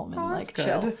calm and that's like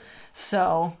chill. good.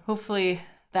 So hopefully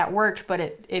that worked, but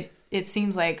it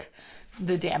seems like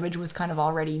the damage was kind of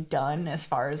already done as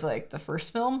far as like the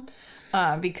first film,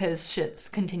 because shit's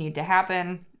continued to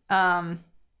happen. That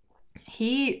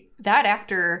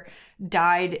actor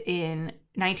died in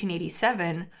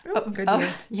 1987 good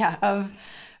year. of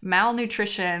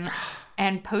malnutrition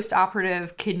and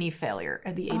post-operative kidney failure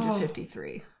at the age of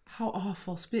 53. How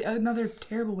awful. Another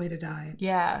terrible way to die.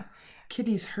 Yeah.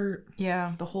 Kidneys hurt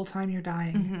Yeah. the whole time you're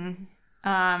dying.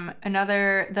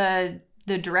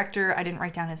 The director, I didn't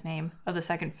write down his name, of the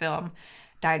second film,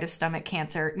 died of stomach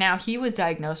cancer. Now, he was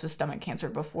diagnosed with stomach cancer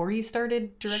before he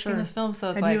started directing Sure. this film, so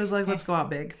it's And like... he was like, let's go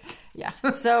out big. Yeah.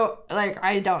 So, like,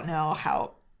 I don't know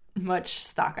how much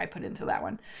stock I put into that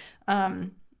one.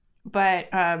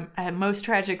 But most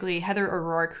tragically, Heather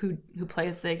O'Rourke, who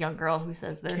plays the young girl who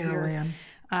says they're Carol here,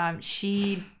 Ann.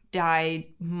 she died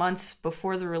months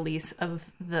before the release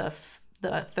of the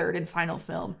third and final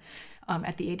film,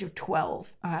 at the age of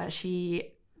 12.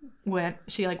 She went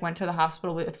to the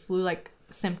hospital with flu-like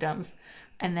symptoms,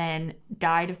 and then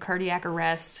died of cardiac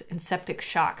arrest and septic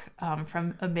shock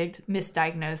from a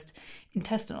misdiagnosed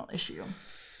intestinal issue,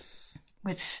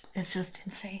 which is just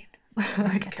insane.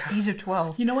 Like at the age of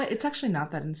 12. You know what? It's actually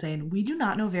not that insane. We do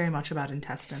not know very much about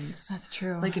intestines. That's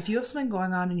true. Like, if you have something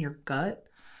going on in your gut,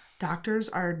 doctors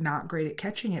are not great at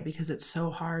catching it because it's so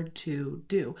hard to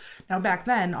do. Now, back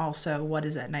then, also, what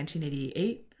is that,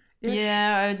 1988?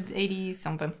 Yeah, 80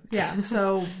 something. Yeah,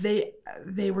 so they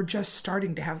were just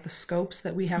starting to have the scopes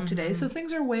that we have today. So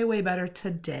things are way, way better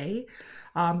today.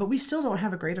 But we still don't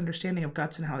have a great understanding of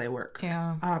guts and how they work.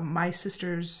 Yeah. My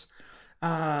sister's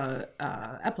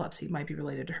epilepsy might be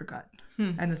related to her gut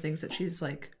and the things that she's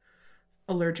like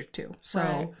allergic to. So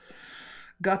Right.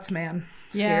 guts, man,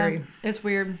 scary. Yeah, it's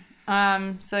weird.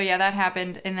 So yeah, that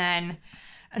happened, and then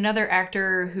another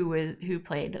actor who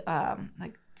played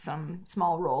like some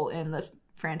small role in this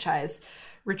franchise,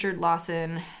 Richard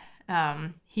Lawson.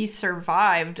 He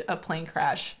survived a plane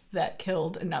crash that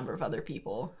killed a number of other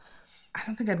people. I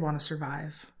don't think I'd want to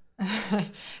survive.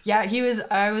 Yeah,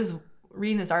 I was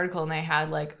reading this article, and they had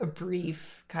like a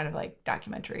brief kind of like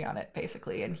documentary on it,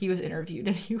 basically, and he was interviewed,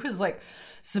 and he was like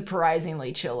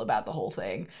surprisingly chill about the whole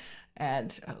thing.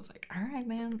 And I was like, all right,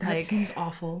 man. That Like, seems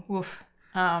awful. woof.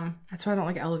 That's why I don't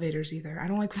like elevators either. I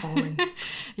don't like falling.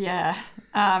 Yeah.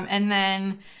 And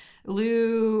then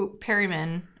Lou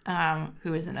Perryman,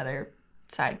 who is another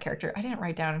side character. I didn't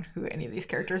write down who any of these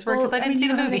characters were because I didn't see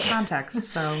the movie. Context,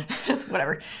 so it's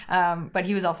whatever. But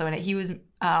he was also in it. He was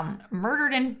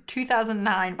murdered in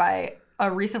 2009 by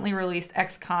a recently released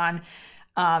ex-con.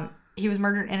 He was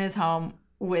murdered in his home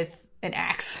with an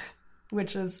axe,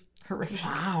 which is horrific.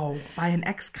 Wow, by an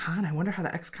ex-con. I wonder how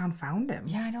the ex-con found him.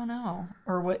 Yeah, I don't know.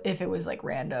 Or what if it was like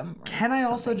random. Can I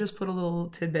also just put a little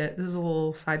tidbit? This is a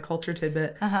little side culture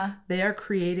tidbit. They are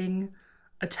creating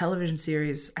a television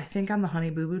series, I think on the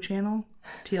Honey Boo Boo channel,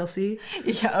 TLC.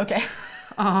 Yeah, okay.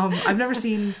 I've never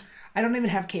seen, I don't even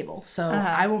have cable, so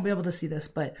I won't be able to see this,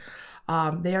 but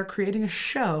they are creating a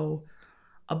show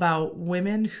about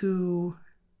women who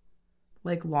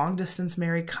like long distance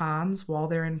marry cons while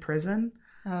they're in prison.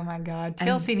 Oh my God.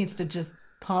 TLC needs to just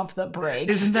pump the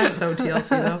brakes. Isn't that so TLC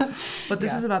though? But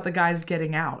this is about the guys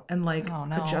getting out and like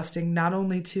adjusting not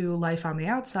only to life on the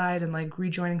outside and like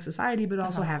rejoining society, but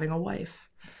also having a wife.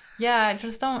 Yeah, I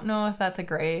just don't know if that's a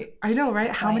great I know, right?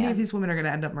 How many of these women are going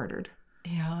to end up murdered?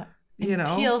 Yeah. You know,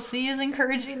 TLC is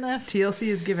encouraging this. TLC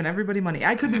is giving everybody money.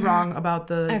 I could be wrong about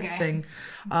the thing.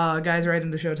 Guys, write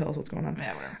into the show. Tell us what's going on.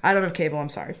 Yeah, whatever. I don't have cable. I'm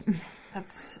sorry. That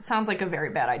sounds like a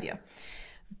very bad idea.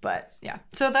 But yeah,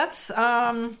 so that's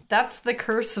the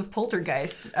curse of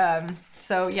Poltergeist.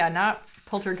 So yeah, not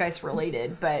Poltergeist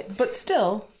related, but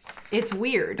still, it's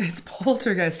weird. It's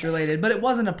Poltergeist related, but it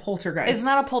wasn't a poltergeist. It's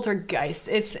not a poltergeist.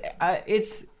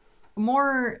 It's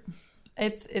more.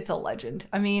 It's a legend.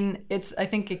 I mean, I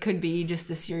think it could be just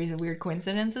a series of weird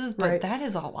coincidences, but that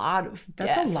is a lot of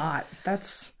death. That's a lot.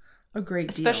 That's a great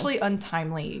deal. Especially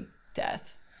untimely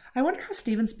death. I wonder how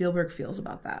Steven Spielberg feels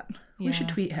about that. Yeah. We should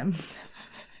tweet him.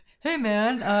 Hey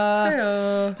man,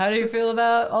 how do you feel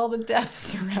about all the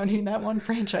deaths surrounding that one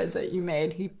franchise that you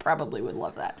made? He probably would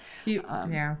love that.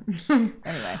 Yeah.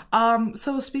 Anyway.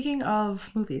 So speaking of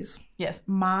movies, yes,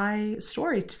 my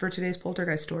story for today's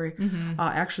Poltergeist story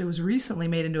actually was recently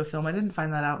made into a film. I didn't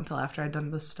find that out until after I'd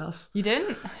done this stuff. You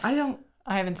didn't? I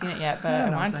haven't seen it yet, but I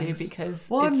want to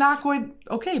because I'm not going.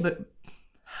 Okay, but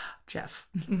Jeff.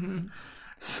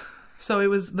 So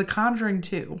it was The Conjuring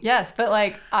 2. Yes, but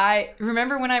like I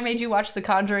remember when I made you watch The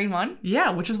Conjuring 1? Yeah,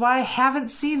 which is why I haven't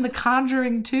seen The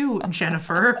Conjuring 2,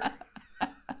 Jennifer.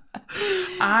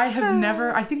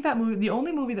 I think that movie, the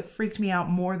only movie that freaked me out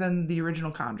more than the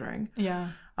original Conjuring.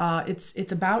 Yeah.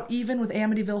 It's about even with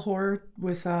Amityville Horror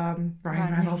with Ryan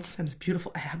Reynolds and his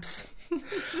beautiful abs.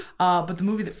 But the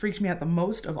movie that freaked me out the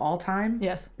most of all time,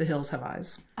 yes, The Hills Have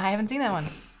Eyes. I haven't seen that one.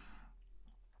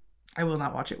 I will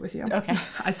not watch it with you. Okay.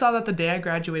 I saw that the day I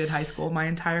graduated high school. My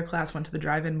entire class went to the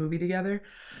drive-in movie together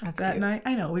that night.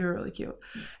 I know, we were really cute.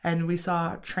 And we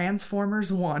saw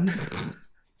Transformers 1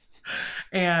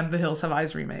 and The Hills Have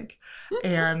Eyes remake.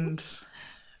 And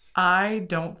I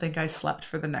don't think I slept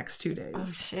for the next 2 days. Oh,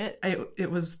 shit.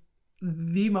 It was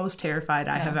the most terrified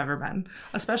I have ever been.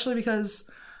 Especially because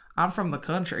I'm from the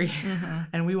country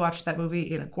and we watched that movie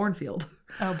in a cornfield.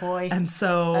 Oh boy. And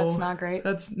so that's not great.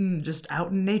 That's just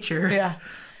out in nature. Yeah.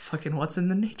 Fucking what's in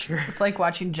the nature. It's like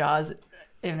watching Jaws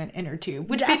in an inner tube,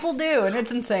 which people do, and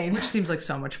it's insane. Which seems like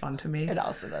so much fun to me. It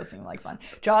also does seem like fun.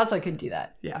 Jaws, I could do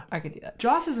that. Yeah. I could do that.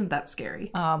 Jaws isn't that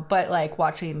scary. But like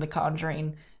watching The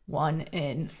Conjuring 1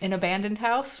 in an abandoned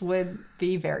house would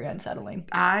be very unsettling.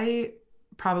 I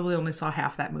probably only saw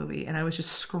half that movie, and I was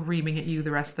just screaming at you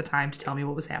the rest of the time to tell me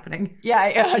what was happening. Yeah,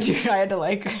 I had to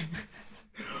like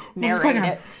narrate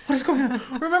it. What is going on?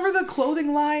 Remember the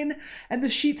clothing line and the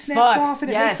sheet snaps off and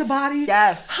it makes a body?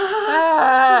 Yes.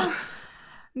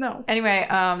 No. Anyway,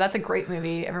 that's a great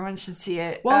movie. Everyone should see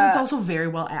it. Well, it's also very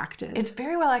well acted. It's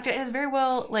very well acted. It's very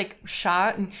well like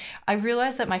shot. And I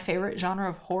realized that my favorite genre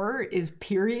of horror is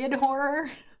period horror.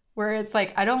 Where it's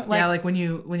like, I don't like... Yeah, like when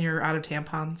you're out of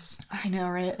tampons. I know,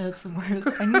 right? That's the worst.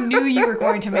 I knew you were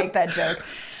going to make that joke.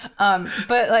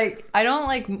 But like, I don't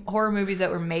like horror movies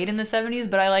that were made in the 70s,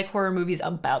 but I like horror movies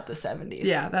about the 70s.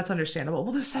 Yeah, that's understandable.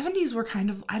 Well, the 70s were kind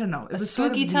of, I don't know. It was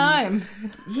spooky time.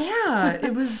 Yeah,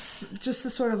 it was just a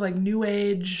sort of like new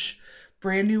age,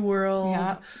 brand new world.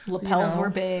 Yeah, lapels were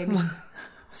big.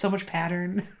 So much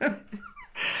pattern.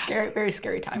 Scary, very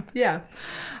scary time. Yeah.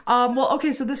 Well,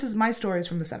 okay, so this is my stories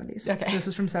from the 70s. Okay. This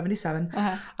is from 77.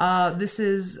 This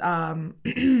is so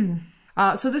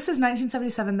this is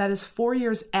 1977. That is 4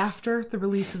 years after the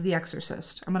release of The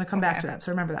Exorcist. I'm going to come back to that,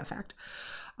 so remember that fact.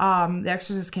 The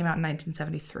Exorcist came out in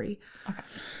 1973. Okay.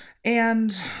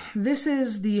 And this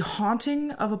is the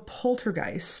haunting of a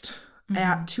poltergeist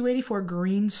at 284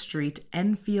 Green Street,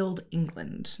 Enfield,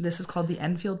 England. This is called the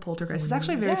Enfield Poltergeist. It's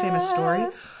actually a very famous story.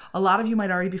 A lot of you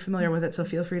might already be familiar with it, so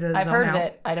feel free to I've zone heard out. of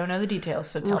it. I don't know the details,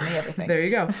 so tell me everything. There you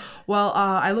go. Well,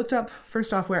 I looked up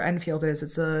first off where Enfield is.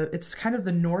 It's kind of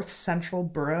the north central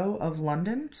borough of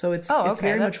London, so it's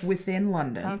very much within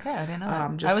London. Okay, I didn't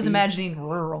know that. I was imagining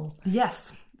rural.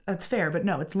 Yes, that's fair, but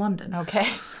no, it's London. Okay.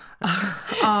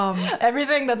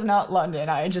 Everything that's not London,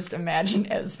 I just imagine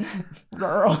as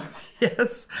rural.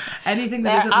 Yes, anything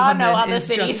that isn't London is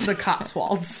just the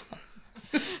Cotswolds.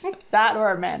 That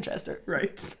or Manchester.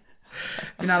 Right.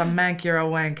 You're not a mank, you're a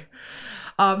wank.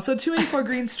 So 284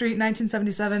 Green Street,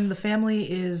 1977. The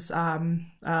family is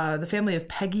the family of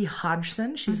Peggy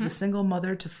Hodgson. She's the single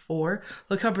mother to 4.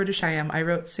 Look how British I am. I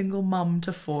wrote single mum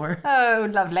to 4. Oh,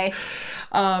 lovely.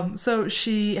 So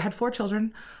she had 4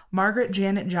 children. Margaret,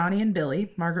 Janet, Johnny, and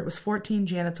Billy. Margaret was 14,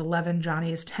 Janet's 11,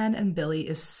 Johnny is 10, and Billy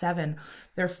is 7.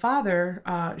 Their father,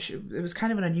 it was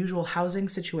kind of an unusual housing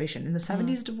situation. In the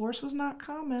 70s, divorce was not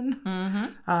common.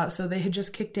 So they had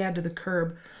just kicked dad to the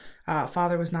curb.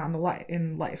 Father was not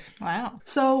in life. Wow.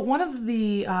 So one of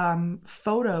the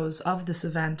photos of this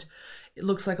event, it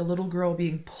looks like a little girl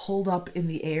being pulled up in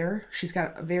the air. She's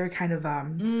got a very kind of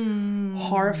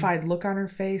horrified look on her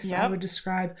face, I would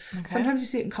describe. Okay. Sometimes you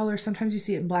see it in color, sometimes you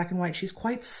see it in black and white. She's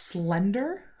quite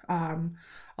slender.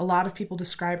 A lot of people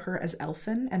describe her as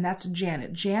elfin, and that's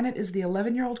Janet. Janet is the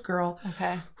 11-year-old girl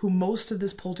who most of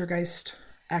this poltergeist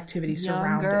activity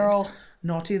surrounded. Girl.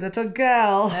 Naughty little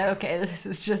girl. Okay, this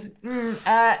is just...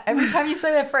 every time you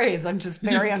say that phrase, I'm just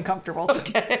very uncomfortable.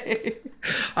 Okay.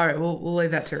 All right, we'll lay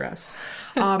that to rest.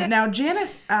 Now, Janet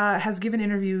has given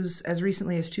interviews as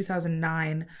recently as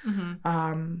 2009.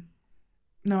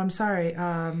 No, I'm sorry.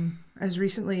 As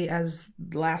recently as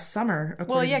last summer.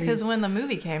 Well, yeah, because when the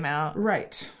movie came out.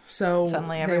 Right. So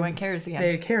suddenly everyone cares again.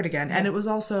 They cared again. Yeah. And it was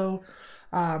also,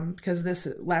 because this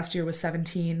last year was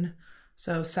 17...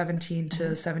 So 17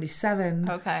 to 77.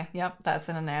 Okay, yep, that's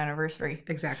an anniversary.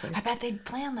 Exactly. I bet they'd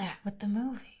plan that with the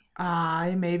movie.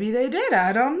 Maybe they did.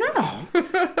 I don't know.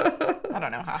 I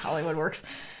don't know how Hollywood works.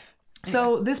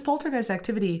 So this poltergeist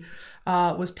activity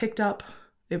was picked up.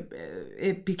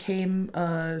 It became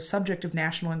a subject of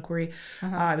national inquiry.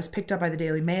 It was picked up by the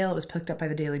Daily Mail. It was picked up by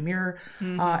the Daily Mirror.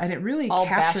 And it really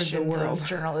captured the world. Of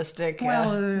journalistic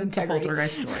integrity. It's a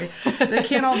poltergeist story. They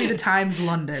can't all be the Times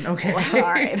London, okay? Well,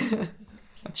 all right.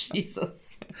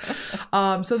 Jesus.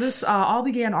 So this all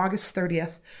began August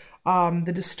 30th.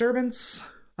 The disturbance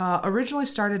originally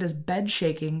started as bed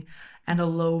shaking and a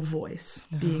low voice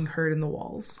being heard in the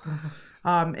walls.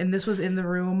 And this was in the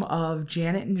room of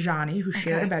Janet and Johnny, who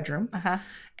shared a bedroom.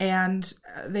 And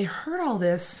they heard all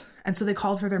this, and so they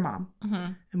called for their mom.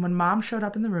 And when mom showed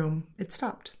up in the room, it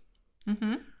stopped.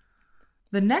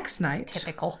 The next night,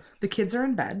 typical. The kids are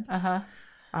in bed.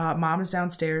 Mom is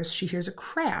downstairs. She hears a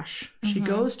crash. She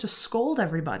goes to scold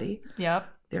everybody. Yep.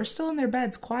 They're still in their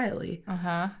beds quietly.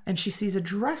 And she sees a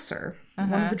dresser.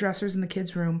 One of the dressers in the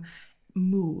kids' room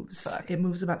moves. It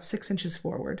moves about 6 inches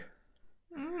forward.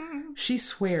 She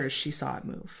swears she saw it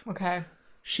move. Okay.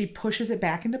 She pushes it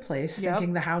back into place,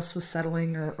 thinking the house was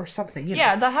settling or something. You know.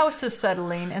 Yeah, the house is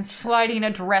settling and sliding a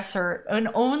dresser, and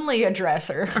only a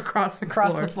dresser, across the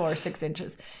floor 6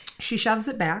 inches. She shoves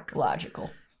it back.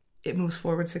 Logical. It moves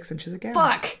forward 6 inches again.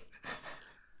 Fuck!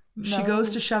 She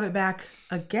goes to shove it back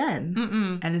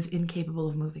again and is incapable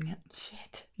of moving it.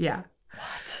 Shit. Yeah.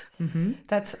 What?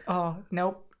 That's... Oh,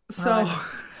 nope. So...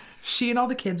 She and all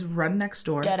the kids run next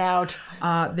door. Get out.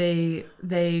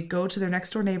 They go to their next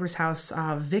door neighbor's house,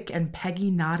 Vic and Peggy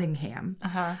Nottingham.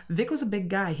 Vic was a big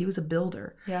guy. He was a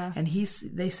builder. Yeah. And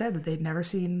they said that they'd never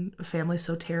seen a family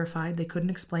so terrified. They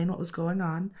couldn't explain what was going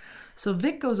on. So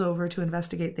Vic goes over to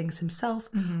investigate things himself.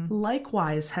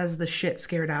 Likewise has the shit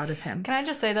scared out of him. Can I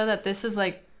just say, though, that this is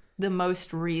like the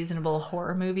most reasonable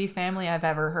horror movie family I've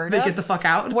ever heard of. They get the fuck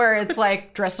out. Where it's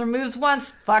like, dresser moves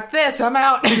once, fuck this, I'm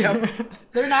out. Yep.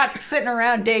 They're not sitting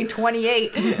around day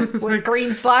 28 with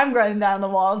green slime running down the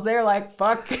walls. They're like,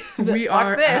 fuck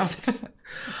this.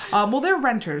 Well, they're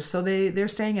renters, so they're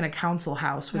staying in a council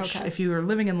house, which if you are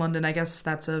living in London, I guess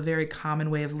that's a very common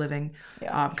way of living.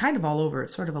 Kind of all over.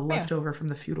 It's sort of a leftover from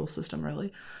the feudal system,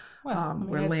 really. Well,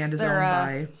 where land is owned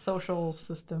by social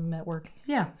system network.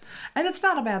 Yeah. And it's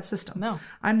not a bad system. No.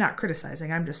 I'm not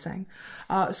criticizing. I'm just saying.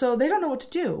 So they don't know what to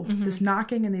do. This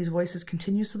knocking and these voices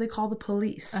continue, so they call the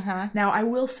police. Now, I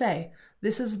will say,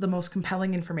 this is the most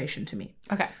compelling information to me.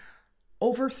 Okay.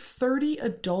 Over 30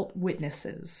 adult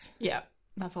witnesses. Yeah,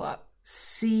 that's a lot.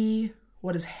 See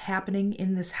what is happening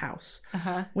in this house.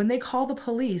 When they call the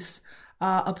police,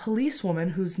 a policewoman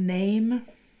whose name...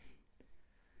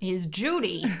 is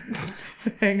Judy.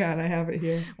 Hang on, I have it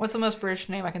here. What's the most British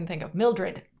name I can think of?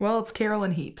 Mildred. Well, it's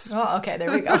Carolyn Heaps. Oh, okay,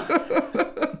 there we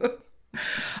go.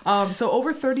 So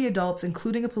over 30 adults,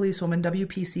 including a policewoman,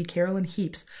 WPC Carolyn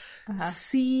Heaps,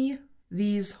 see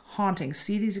these hauntings,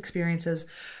 see these experiences,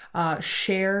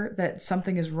 share that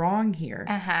something is wrong here.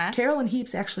 Carolyn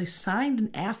Heaps actually signed an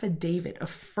affidavit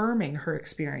affirming her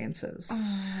experiences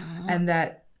and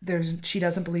that she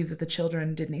doesn't believe that the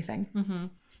children did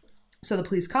anything. So the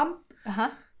police come.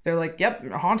 They're like, yep,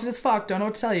 haunted as fuck. Don't know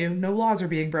what to tell you. No laws are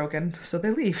being broken. So they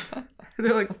leave.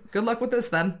 They're like, good luck with this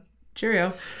then.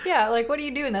 Cheerio. Yeah, like, what do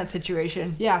you do in that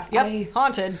situation? Yeah. Yep,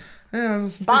 haunted.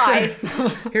 Bye. Sure.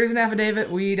 Here's an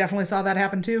affidavit. We definitely saw that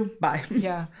happen too. Bye.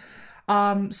 Yeah.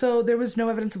 So there was no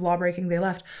evidence of law breaking. They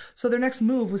left. So their next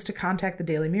move was to contact the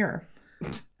Daily Mirror.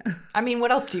 I mean,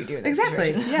 what else do you do in this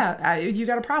Exactly. situation? Yeah. You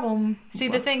got a problem. See,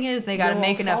 the thing is, they got to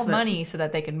make enough money so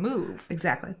that they can move.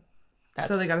 Exactly.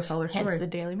 So they got to sell their story. Hence the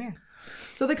Daily Mirror.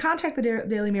 So they contact the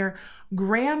Daily Mirror.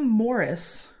 Graham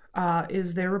Morris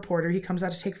is their reporter. He comes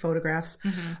out to take photographs.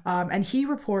 And he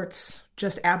reports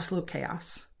just absolute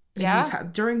chaos.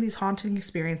 During these haunting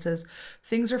experiences,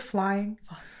 things are flying.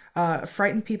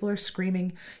 Frightened people are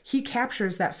screaming. He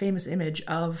captures that famous image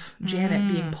of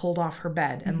Janet being pulled off her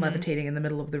bed and levitating in the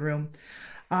middle of the room.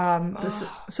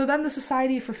 So then the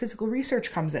Society for Physical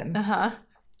Research comes in.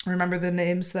 Remember the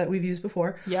names that we've used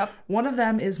before? Yep. One of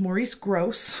them is Maurice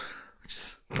Grosse, which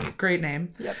is a great name.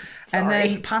 Yep. And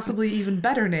then possibly even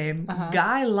better name,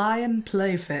 Guy Lyon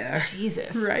Playfair.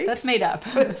 Jesus. Right? That's made up.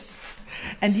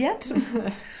 And yet...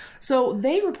 So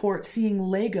they report seeing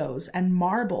Legos and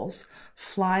marbles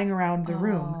flying around the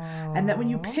room. And that when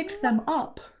you picked them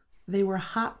up, they were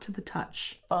hot to the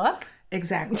touch. Fuck.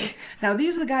 Exactly. Now,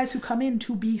 these are the guys who come in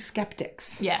to be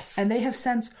skeptics. Yes. And they have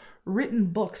since written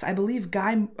books. I believe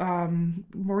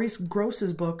Maurice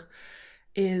Grosse's book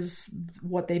is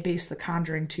what they base The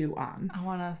Conjuring 2 on. I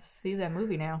want to see that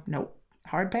movie now. Nope.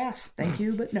 Hard pass. Thank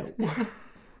you, but no.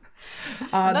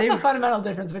 That's a fundamental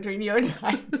difference between you and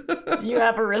I. You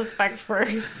have a respect for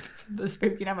the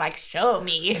spooky, and I'm like, show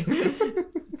me.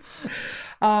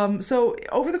 So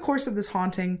over the course of this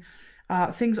haunting,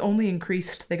 things only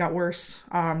increased. They got worse.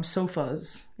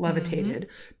 Sofas levitated.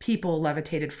 People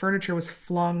levitated. Furniture was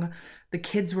flung. The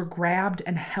kids were grabbed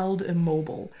and held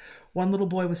immobile. One little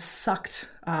boy was sucked,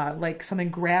 like something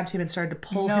grabbed him and started to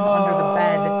pull him under the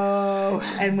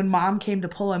bed. And when mom came to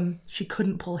pull him, she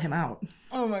couldn't pull him out.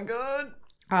 Oh my God.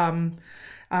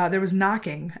 There was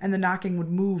knocking, and the knocking would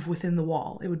move within the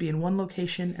wall. It would be in one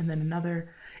location and then another.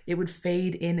 It would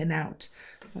fade in and out.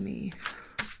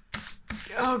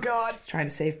 Oh God. Trying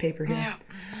to save paper here.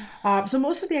 So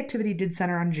most of the activity did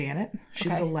center on Janet. She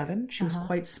was 11. She was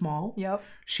quite small. Yep.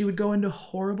 She would go into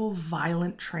horrible,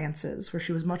 violent trances where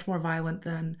she was much more violent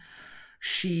than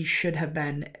she should have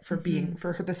been for being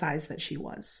for her the size that she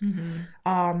was.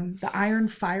 The iron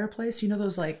fireplace, you know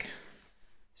those like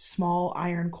small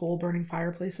iron coal burning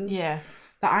fireplaces? Yeah.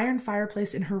 The iron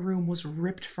fireplace in her room was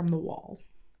ripped from the wall.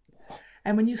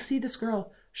 And when you see this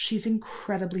girl, she's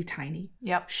incredibly tiny.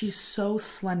 Yep. She's so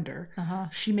slender.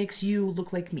 She makes you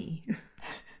look like me.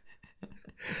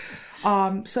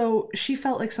 So she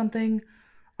felt like something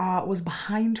was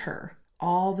behind her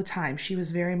all the time. She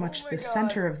was very much the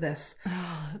center of this.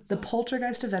 The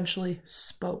poltergeist eventually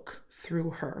spoke through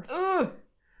her.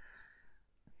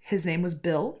 His name was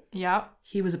Bill. Yeah.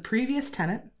 He was a previous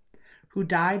tenant who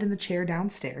died in the chair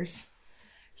downstairs.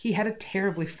 He had a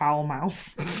terribly foul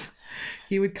mouth.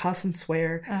 He would cuss and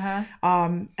swear.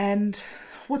 And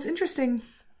what's interesting,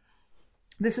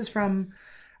 this is from,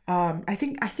 I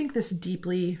think this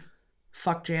deeply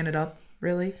fucked Janet up,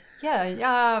 really.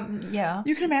 Yeah.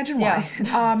 You can imagine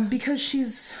why. Because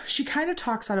she kind of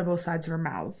talks out of both sides of her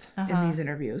mouth in these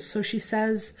interviews. So she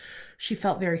says she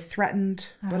felt very threatened,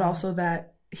 but also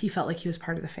that he felt like he was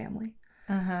part of the family.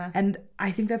 And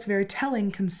I think that's very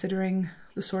telling considering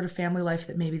the sort of family life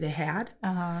that maybe they had.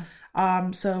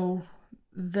 So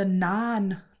the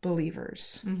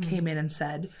non-believers came in and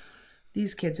said,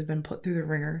 these kids have been put through the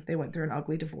ringer. They went through an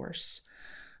ugly divorce.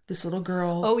 This little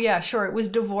girl... Oh, yeah, sure. It was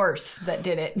divorce that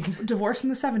did it. Divorce in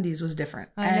the 70s was different.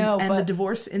 And the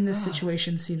divorce in this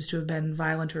situation seems to have been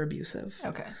violent or abusive.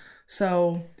 Okay.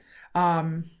 So,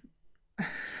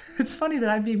 it's funny that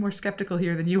I'm being more skeptical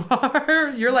here than you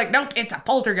are. You're like, nope, it's a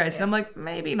poltergeist. And I'm like,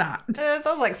 maybe not. It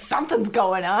sounds like something's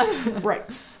going on.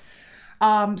 Right.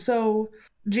 So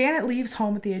Janet leaves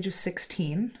home at the age of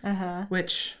 16,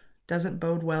 which doesn't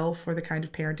bode well for the kind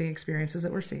of parenting experiences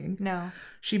that we're seeing. No.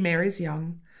 She marries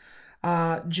young.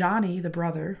 Johnny, the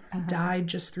brother, died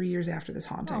just 3 years after this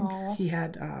haunting. He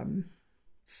had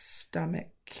stomach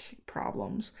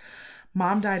problems.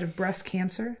 Mom died of breast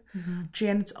cancer.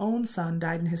 Janet's own son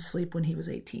died in his sleep when he was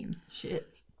 18. Shit.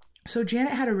 So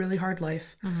Janet had a really hard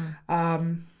life.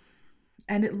 And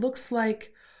it looks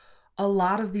like a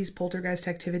lot of these poltergeist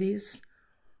activities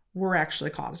were actually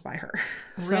caused by her.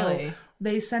 Really? So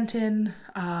they sent in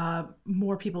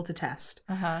more people to test.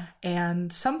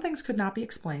 And some things could not be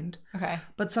explained. Okay.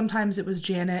 But sometimes it was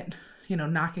Janet,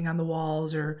 knocking on the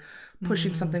walls or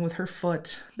pushing something with her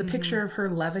foot. The picture of her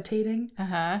levitating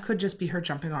could just be her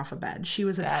jumping off a bed. She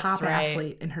was a top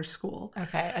athlete in her school.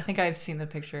 Okay. I think I've seen the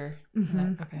picture.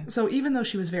 Okay. So even though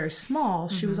she was very small,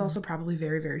 she was also probably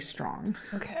very, very strong.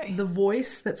 Okay. The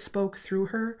voice that spoke through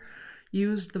her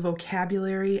used the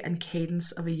vocabulary and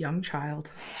cadence of a young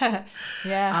child.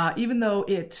 Yeah. Even though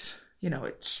it's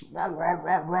rah, rah,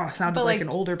 rah, rah, sounded But, like an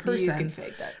older person. You can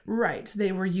fake that. Right.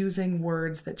 They were using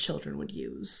words that children would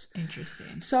use.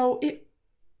 Interesting. So it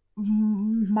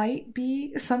might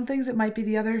be some things, it might be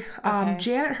the other. Okay.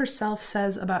 Janet herself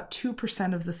says about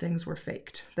 2% of the things were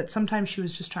faked, that sometimes she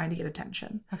was just trying to get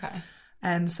attention. Okay.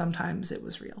 And sometimes it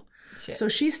was real. Shit. So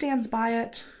she stands by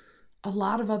it. A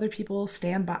lot of people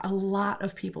stand by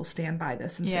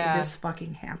this and say this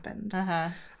fucking happened.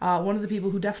 One of the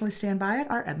people who definitely stand by it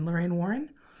are Ed and Lorraine Warren.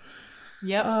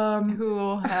 Yep. Who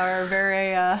are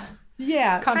very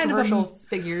controversial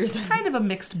figures. Kind of a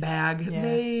mixed bag. Yeah.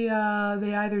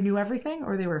 They either knew everything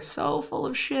or they were so full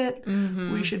of shit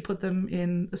we should put them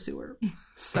in the sewer.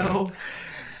 So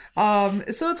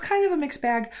it's kind of a mixed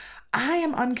bag. I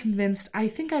am unconvinced. I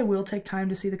think I will take time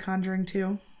to see The Conjuring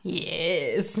 2.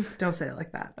 Yes. Don't say it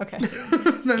like that. Okay.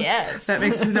 Yes. That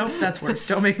makes me, nope, that's worse.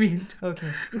 Don't make me.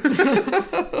 Okay.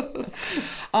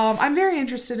 I'm very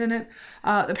interested in it.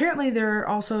 Apparently they're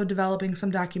also developing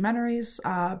some documentaries,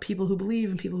 people who believe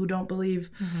and people who don't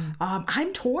believe.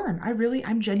 I'm torn.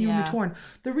 I'm genuinely torn.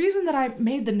 The reason that I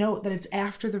made the note that it's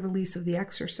after the release of The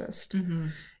Exorcist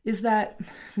is that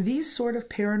these sort of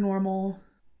paranormal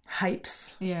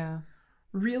hypes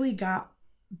really got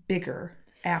bigger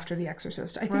after The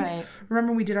Exorcist. I think,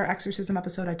 remember when we did our exorcism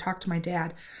episode, I talked to my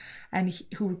dad, and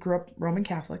who grew up Roman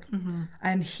Catholic,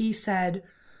 and he said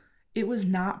it was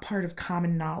not part of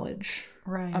common knowledge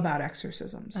about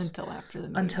exorcisms until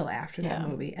after that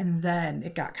movie. And then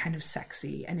it got kind of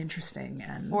sexy and interesting.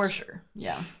 And for sure.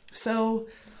 Yeah. So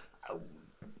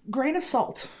grain of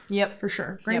salt. Yep. For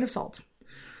sure. Grain of salt.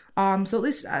 So at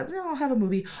least I'll have a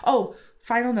movie. Oh,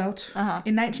 final note.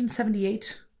 In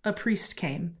 1978, a priest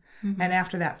came. And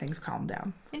after that, things calmed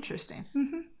down. Interesting.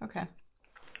 Okay.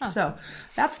 So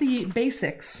that's the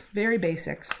basics, very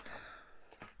basics,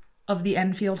 of the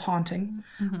Enfield haunting.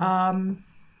 Got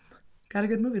a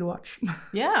good movie to watch.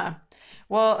 Yeah.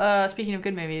 Well, speaking of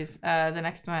good movies, the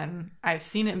next one, I've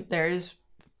seen it. There's,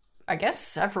 I guess,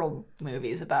 several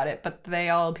movies about it, but they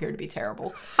all appear to be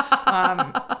terrible.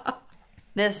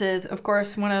 This is, of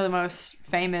course, one of the most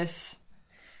famous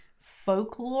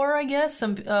folklore, I guess. A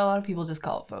lot of people just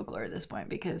call it folklore at this point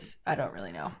because I don't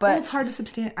really know. But it's hard to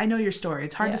substantiate. I know your story.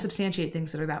 It's hard to substantiate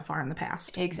things that are that far in the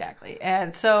past. Exactly.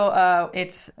 And so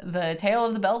it's the Tale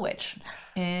of the Bell Witch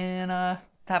in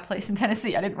that place in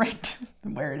Tennessee. I didn't write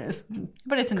where it is,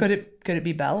 but it's in... Could it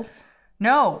be Bell?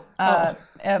 No.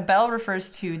 Bell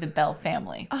refers to the Bell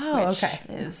family. Which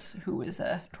is who was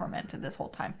tormented this whole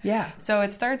time. Yeah. So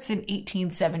it starts in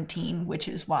 1817, which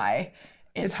is why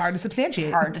it's hard to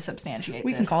substantiate.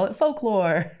 We can call it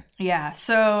folklore. Yeah.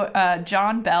 So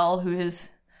John Bell, who is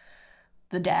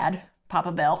the dad,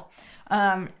 Papa Bell,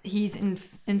 he's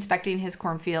inspecting his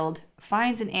cornfield,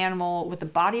 finds an animal with the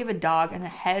body of a dog and a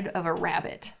head of a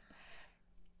rabbit.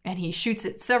 And he shoots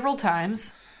it several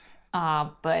times.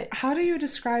 But how do you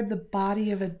describe the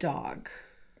body of a dog?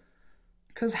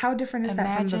 Because how different is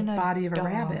that from the body of a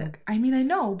rabbit? I mean, I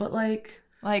know, but like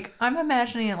I'm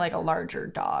imagining it like a larger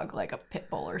dog, like a pit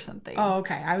bull or something. Oh,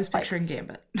 okay. I was picturing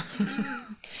Gambit.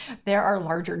 There are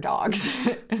larger dogs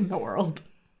in the world.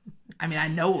 I mean, I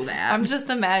know that. I'm just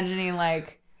imagining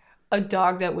like a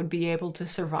dog that would be able to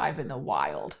survive in the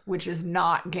wild, which is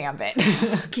not Gambit.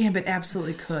 Gambit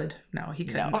absolutely could. No, he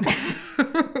couldn't.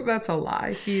 No. That's a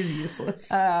lie. He's useless.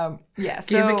 So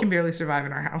Gambit can barely survive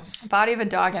in our house. Body of a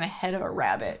dog and a head of a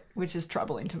rabbit, which is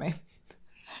troubling to me.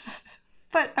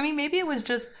 But I mean, maybe it was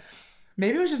just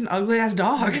an ugly ass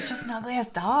dog. It's just an ugly ass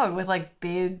dog with like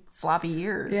big floppy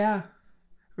ears. Yeah.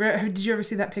 Did you ever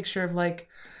see that picture of like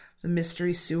the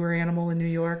mystery sewer animal in New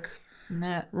York?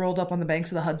 Nah. Rolled up on the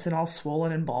banks of the Hudson, all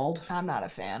swollen and bald. I'm not a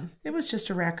fan. It was just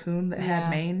a raccoon that had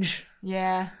mange.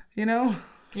 Yeah. You know?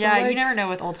 So yeah, you never know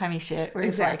with old timey shit. Where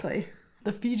exactly. It's like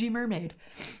the Fiji mermaid.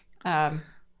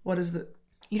 What is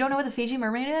You don't know what the Fiji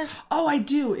mermaid is? Oh, I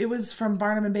do. It was from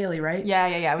Barnum and Bailey, right? Yeah.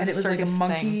 And it was like a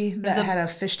monkey that had a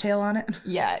fishtail on it.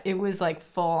 Yeah, it was like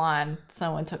full on.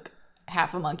 Someone took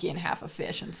half a monkey and half a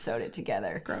fish and sewed it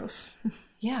together. Gross.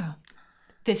 Yeah.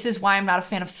 This is why I'm not a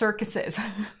fan of circuses.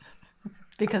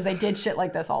 Because they did shit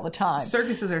like this all the time.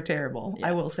 Circuses are terrible. Yeah.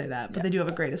 I will say that. But they do have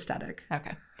a great aesthetic.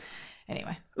 Okay.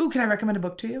 Anyway. Ooh, can I recommend a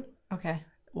book to you? Okay.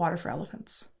 Water for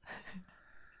Elephants.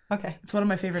 Okay. It's one of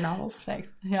my favorite novels.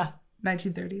 Thanks. Yeah.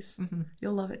 1930s. Mm-hmm.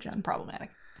 You'll love it, Jen. It's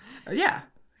problematic. Yeah.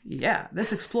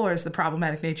 This explores the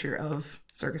problematic nature of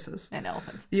circuses. And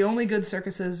elephants. The only good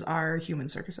circuses are human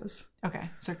circuses. Okay.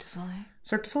 Cirque du Soleil.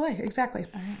 Cirque du Soleil, exactly.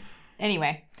 All right.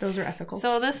 Anyway. Those are ethical.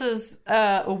 So this is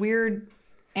a weird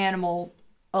animal,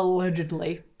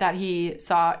 allegedly, that he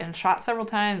saw and shot several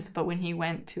times, but when he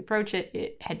went to approach it,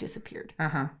 it had disappeared.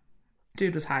 Uh-huh.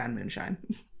 Dude was high on moonshine.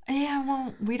 Yeah,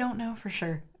 well, we don't know for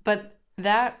sure. But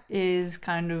that is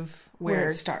kind of where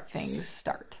it starts. Things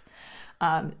start.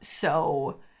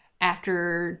 So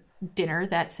after dinner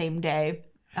that same day,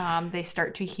 they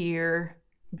start to hear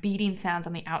beating sounds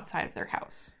on the outside of their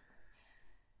house.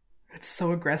 It's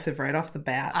so aggressive right off the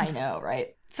bat. I know,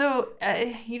 right? So,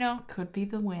 could be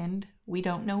the wind. We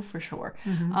don't know for sure.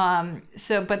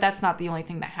 Mm-hmm. But that's not the only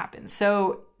thing that happens.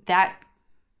 So that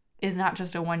is not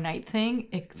just a one night thing.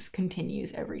 It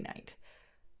continues every night.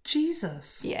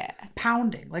 Jesus. Yeah.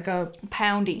 Pounding. Like a...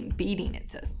 Pounding, beating, it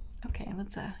says. Okay,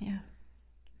 let's, yeah.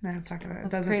 No, it's not gonna...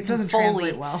 Let's it doesn't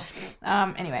translate well.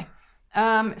 Anyway.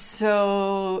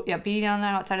 So, yeah, beating on the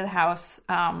outside of the house.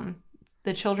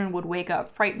 The children would wake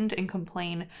up frightened and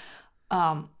complain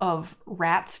of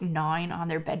rats gnawing on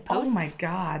their bedposts. Oh my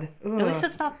God. Ugh. At least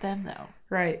it's not them, though.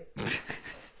 Right.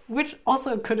 Which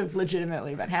also could have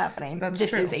legitimately been happening. That's this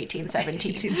true. Is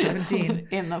 1817.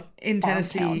 1817. in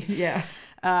Tennessee. Town. Yeah.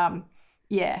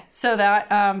 Yeah. So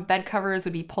that bed covers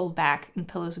would be pulled back and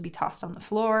pillows would be tossed on the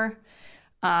floor.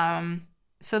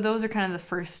 So those are kind of the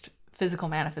first physical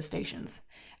manifestations.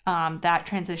 That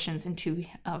transitions into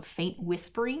faint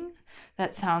whispering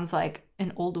that sounds like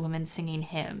an old woman singing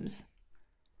hymns.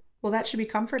 Well, that should be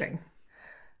comforting.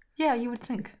 Yeah, you would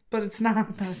think. But it's not.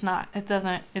 But it's not. It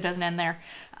doesn't end there.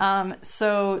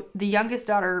 So the youngest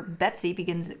daughter, Betsy,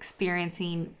 begins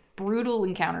experiencing brutal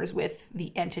encounters with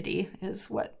the entity, is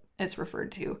what it's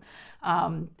referred to.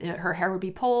 Her hair would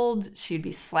be pulled. She'd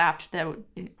be slapped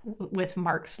with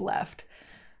marks left.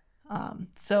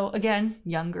 So again,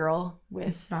 young girl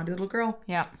with... Naughty little girl.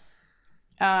 Yeah.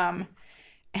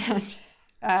 And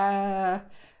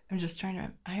I'm just trying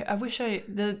to... I wish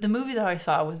the movie that I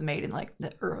saw was made in like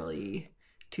the early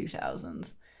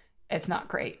 2000s. It's not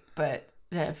great, but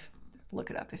look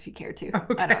it up if you care to.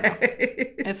 Okay. I don't know.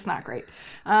 It's not great.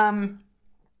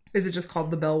 Is it just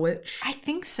called The Bell Witch? I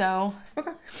think so.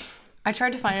 Okay. I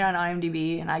tried to find it on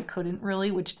IMDb and I couldn't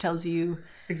really, which tells you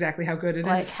exactly how good it is.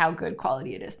 Like how good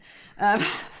quality it is.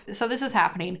 So this is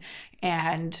happening,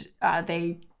 and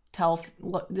they tell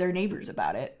their neighbors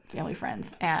about it, family,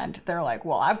 friends, and they're like,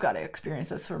 well, I've got to experience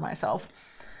this for myself.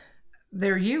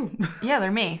 They're you. Yeah,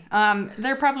 they're me.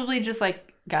 They're probably just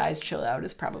like, guys, chill out.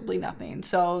 It's probably nothing.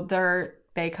 So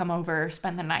they come over,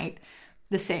 spend the night.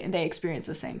 They experience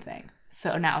the same thing.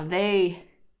 So now they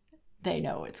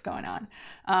know what's going on.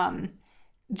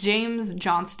 James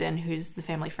Johnston, who's the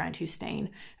family friend who's staying,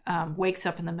 wakes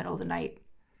up in the middle of the night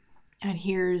and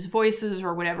hears voices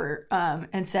or whatever,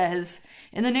 and says,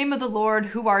 "In the name of the Lord,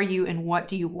 who are you and what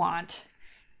do you want?"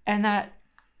 And that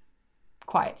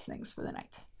quiets things for the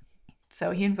night.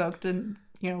 So he invoked the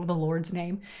Lord's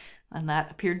name, and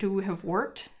that appeared to have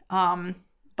worked.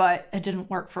 But it didn't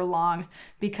work for long,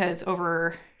 because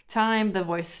over time the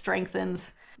voice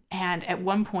strengthens, and at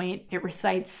one point it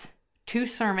recites 2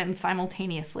 sermons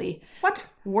simultaneously. What?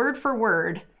 Word for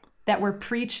word, that were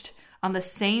preached on the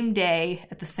same day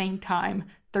at the same time,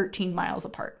 13 miles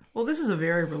apart. Well, this is a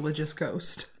very religious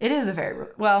ghost. It is a very,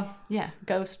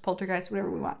 ghost, poltergeist,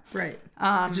 whatever we want. Right.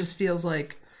 It just feels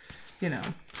like, I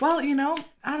don't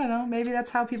know. Maybe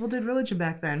that's how people did religion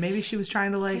back then. Maybe she was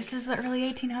trying to This is the early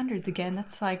 1800s again.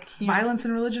 That's like... Violence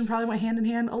and religion probably went hand in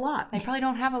hand a lot. They probably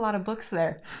don't have a lot of books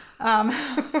there.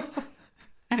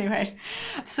 Anyway,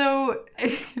 so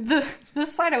the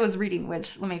site I was reading,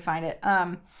 which, let me find it.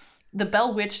 The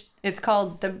Bell Witch, it's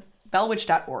called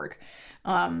thebellwitch.org.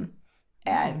 And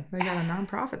they got a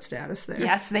nonprofit status there.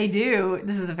 Yes, they do.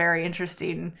 This is a very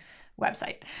interesting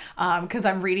website, because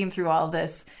I'm reading through all of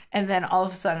this, and then all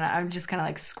of a sudden I'm just kind of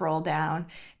like scroll down,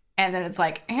 and then it's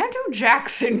like, Andrew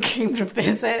Jackson came to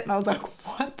visit, and I was like,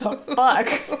 what the fuck?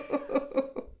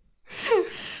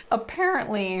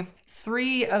 Apparently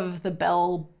 3 of the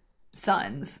Bell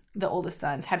sons, the oldest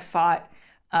sons, had fought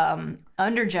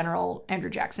under General Andrew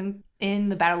Jackson in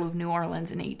the Battle of New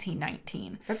Orleans in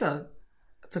 1819. That's a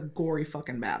gory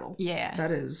fucking battle. Yeah.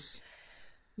 That is...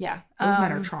 Yeah. Those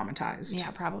men are traumatized. Yeah,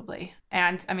 probably.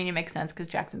 And, I mean, it makes sense because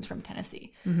Jackson's from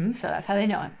Tennessee. Mm-hmm. So that's how they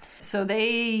know him. So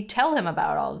they tell him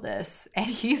about all of this, and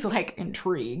he's, like,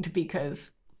 intrigued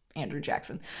because Andrew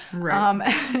Jackson. Right.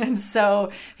 And so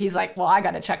he's like, well, I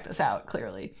got to check this out,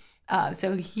 clearly.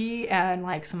 So he and,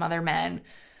 like, some other men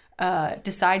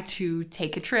decide to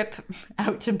take a trip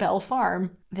out to Bell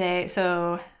Farm.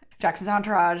 So Jackson's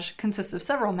entourage consists of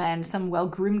several men, some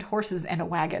well-groomed horses, and a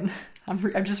wagon. I'm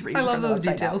just reading. I love from the those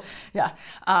website details. now.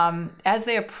 Yeah. As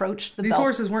they approached the These Bell...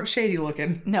 horses weren't shady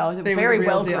looking. No, They they're were very the real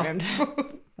well deal. groomed.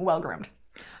 Well groomed.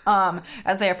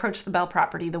 As they approached the Bell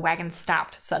property, the wagon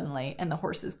stopped suddenly, and the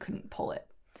horses couldn't pull it.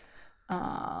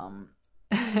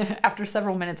 After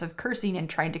several minutes of cursing and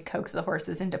trying to coax the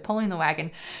horses into pulling the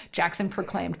wagon, Jackson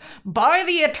proclaimed, "By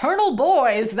the eternal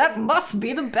boys, that must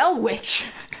be the Bell Witch."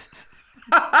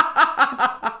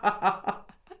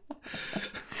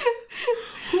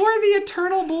 Who are the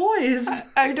Eternal Boys?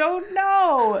 I don't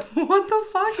know. What the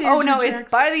fuck? Oh, no, Andrew it's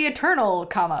Jackson? by the eternal,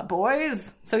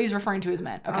 boys. So he's referring to his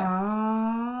men.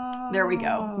 Okay. There we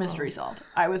go. Mystery solved.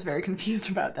 I was very confused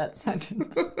about that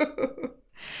sentence.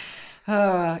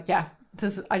 Yeah.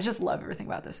 I just love everything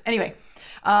about this. Anyway,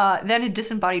 then a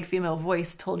disembodied female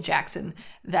voice told Jackson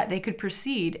that they could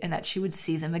proceed and that she would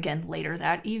see them again later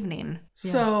that evening.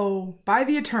 So, by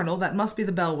the Eternal, that must be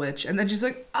the Bell Witch. And then she's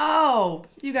like, oh,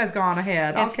 you guys go on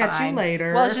ahead. I'll It's catch fine. you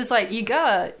later. Well, it's just like, you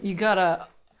gotta,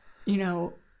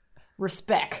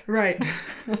 respect. Right.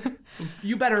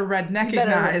 You better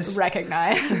recognize.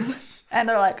 Recognize. And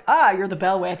they're like, you're the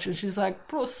Bell Witch. And she's like,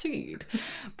 proceed,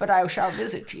 but I shall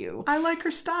visit you. I like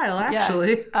her style,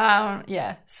 actually.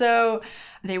 Yeah. So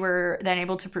they were then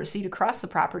able to proceed across the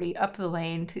property, up the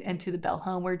lane, and to the Bell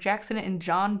home, where Jackson and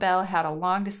John Bell had a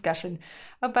long discussion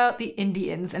about the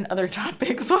Indians and other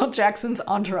topics while Jackson's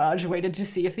entourage waited to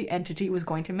see if the entity was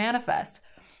going to manifest.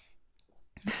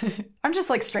 I'm just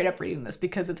like straight up reading this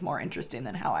because it's more interesting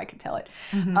than how I could tell it.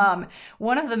 Mm-hmm.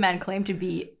 One of the men claimed to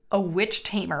be a witch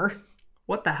tamer.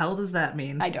 What the hell does that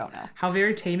mean? I don't know. How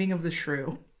very Taming of the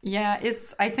Shrew. Yeah,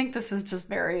 I think this is just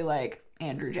very like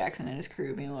Andrew Jackson and his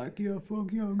crew being like, yeah,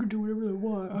 fuck yeah, I can do whatever they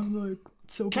want. I'm like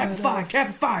so badass.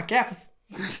 Cap.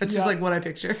 That's just like what I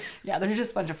picture. Yeah, they're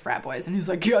just a bunch of frat boys, and he's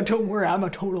like, yeah, don't worry, I'm a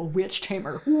total witch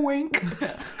tamer. Wink.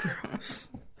 Gross.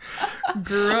 If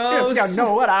you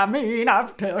know what I mean,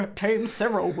 I've tamed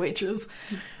several witches.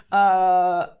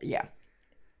 Yeah.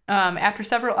 After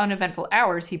several uneventful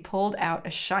hours, he pulled out a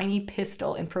shiny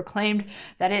pistol and proclaimed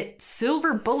that its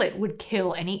silver bullet would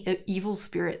kill any evil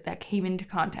spirit that came into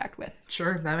contact with.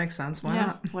 Sure, that makes sense. Why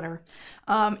not? Whatever.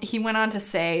 He went on to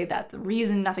say that the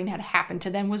reason nothing had happened to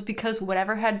them was because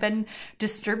whatever had been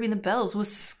disturbing the bells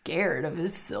was scared of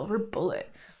his silver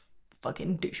bullet.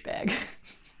 Fucking douchebag.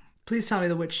 Please tell me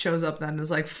the witch shows up then and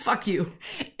is like, fuck you.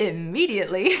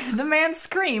 Immediately, the man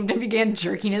screamed and began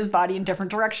jerking his body in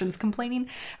different directions, complaining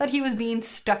that he was being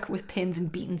stuck with pins and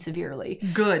beaten severely.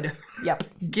 Good. Yep.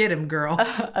 Get him, girl.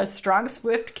 A strong,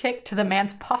 swift kick to the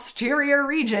man's posterior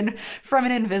region from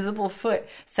an invisible foot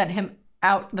sent him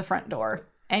out the front door.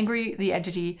 Angry, the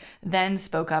entity then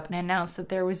spoke up and announced that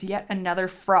there was yet another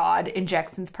fraud in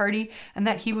Jackson's party and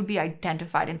that he would be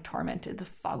identified and tormented the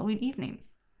following evening.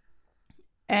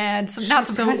 And so, not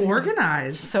She's so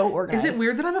organized. So organized. Is it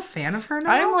weird that I'm a fan of her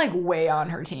now? I'm like way on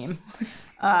her team.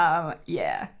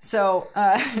 Yeah. So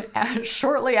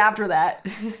shortly after that,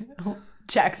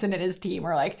 Jackson and his team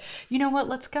were like, you know what?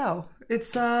 Let's go.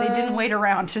 It's They didn't wait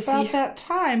around to about see. that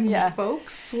time, Yeah.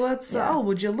 folks. Let's. Oh,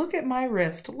 would you look at my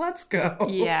wrist? Let's go.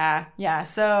 Yeah.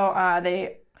 So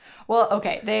they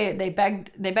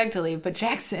begged to leave, but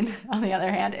Jackson, on the other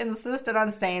hand, insisted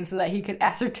on staying so that he could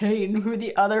ascertain who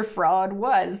the other fraud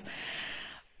was.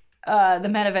 The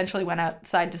men eventually went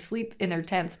outside to sleep in their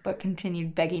tents, but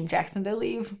continued begging Jackson to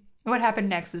leave. What happened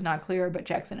next is not clear, but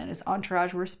Jackson and his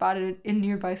entourage were spotted in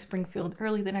nearby Springfield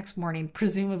early the next morning,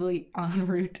 presumably en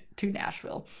route to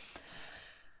Nashville.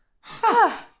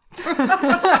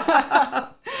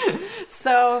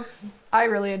 So I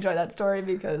really enjoy that story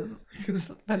because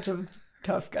it's a bunch of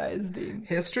tough guys being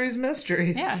History's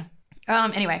mysteries. yeah.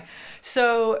 Anyway,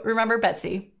 so remember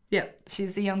Betsy? Yeah.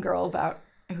 She's the young girl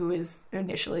who is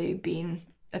initially being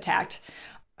attacked.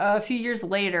 A few years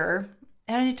later,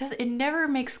 and it never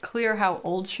makes clear how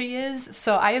old she is,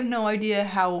 so I have no idea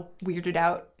how weirded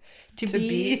out to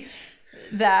be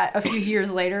that a few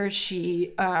years later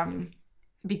she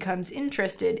becomes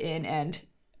interested in and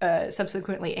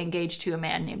subsequently engaged to a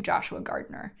man named Joshua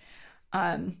Gardner.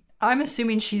 I'm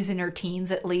assuming she's in her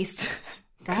teens at least,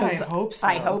 God, I hope so.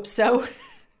 I hope so.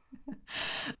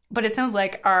 But it sounds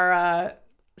like our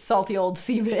salty old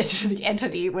sea bitch, the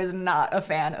entity, was not a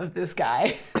fan of this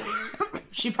guy.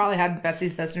 She probably had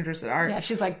Betsy's best interest at heart. Yeah,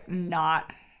 she's like,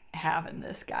 not having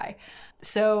this guy.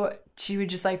 So she would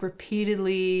just like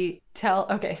repeatedly tell,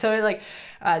 okay, so like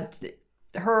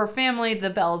her family, the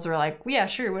Bells, were like, yeah,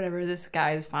 sure, whatever, this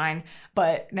guy is fine.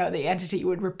 But no, the entity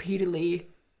would repeatedly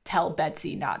tell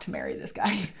Betsy not to marry this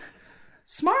guy.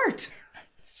 Smart.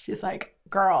 She's like,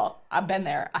 girl, I've been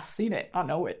there. I've seen it. I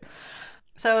know it.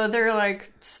 So they're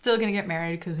like still going to get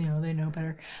married because, you know, they know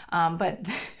better. But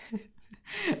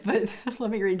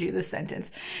let me read you this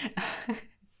sentence.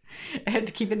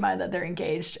 And keep in mind that they're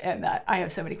engaged and that I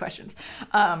have so many questions.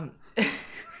 It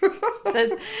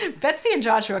says, Betsy and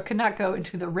Joshua could not go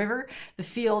into the river, the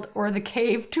field, or the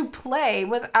cave to play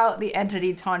without the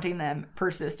entity taunting them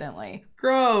persistently.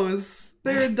 Gross.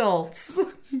 They're adults.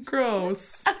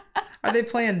 Gross. Are they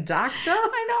playing doctor?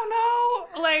 I don't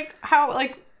know. Like, how,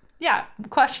 like, yeah,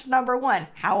 question number one,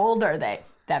 how old are they?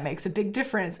 That makes a big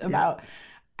difference about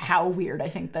how weird I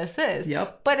think this is.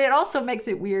 Yep. But it also makes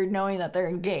it weird knowing that they're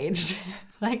engaged.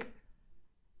 Like,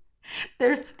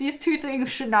 there's these two things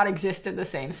should not exist in the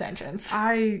same sentence.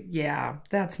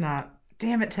 That's not.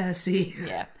 Damn it, Tennessee.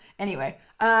 Yeah. Anyway,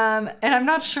 and I'm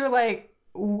not sure like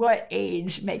what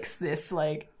age makes this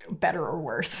like better or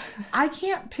worse. I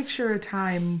can't picture a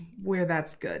time where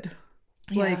that's good.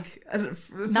 Yeah. Like,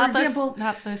 for not example,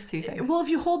 not those two things. Well, if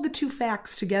you hold the two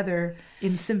facts together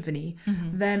in symphony,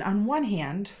 then on one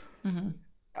hand,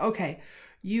 okay,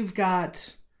 you've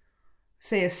got,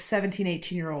 say, a 17,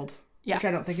 18-year-old, which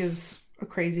I don't think is a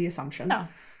crazy assumption. No.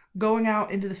 Going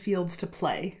out into the fields to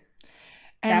play.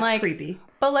 And That's like, creepy.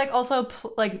 But like also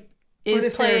like, is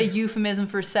play a euphemism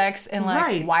for sex? And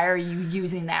like, why are you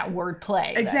using that word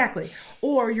play? Exactly. Then?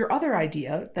 Or your other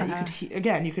idea that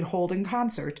you could hold in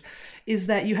concert is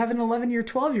that you have an 11-year,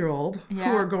 12-year-old who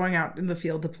are going out in the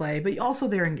field to play, but also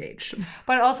they're engaged.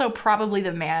 But also probably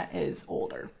the man is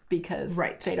older because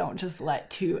they don't just let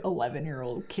two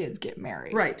 11-year-old kids get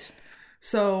married. Right.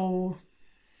 So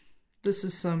this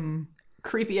is some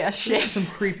creepy ass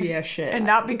shit. And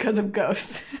not because of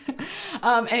ghosts.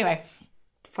 Anyway.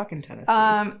 Fucking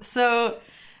Tennessee. So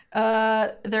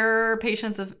their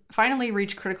patients have finally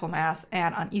reached critical mass,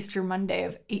 and on Easter Monday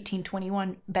of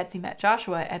 1821, Betsy met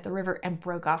Joshua at the river and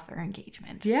broke off their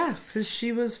engagement. Yeah, because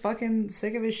she was fucking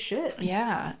sick of his shit.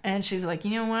 Yeah, and she's like,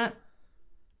 you know what?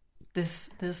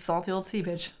 This salty old sea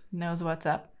bitch knows what's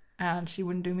up, and she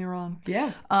wouldn't do me wrong.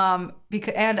 Yeah.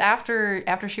 And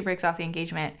after she breaks off the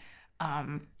engagement,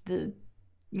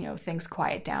 things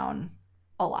quiet down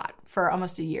a lot for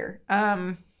almost a year.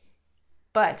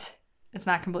 But it's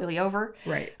not completely over.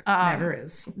 Right. Never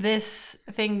is. This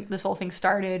whole thing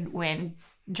started when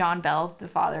John Bell, the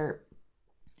father,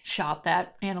 shot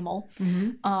that animal.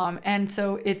 And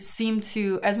so it seemed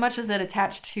to, as much as it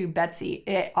attached to Betsy,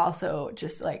 it also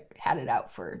just like had it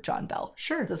out for John Bell.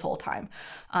 Sure. This whole time.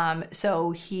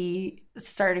 So he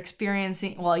started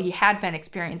he had been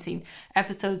experiencing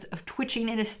episodes of twitching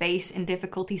in his face and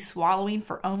difficulty swallowing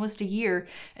for almost a year,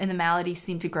 and the malady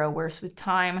seemed to grow worse with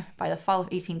time. By the fall of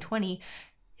 1820,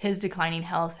 his declining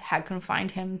health had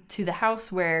confined him to the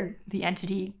house, where the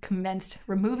entity commenced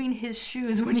removing his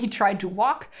shoes when he tried to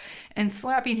walk and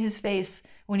slapping his face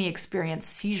when he experienced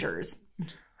seizures.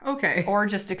 Okay. Or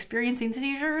just experiencing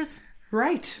seizures.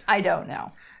 Right. I don't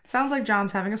know. Sounds like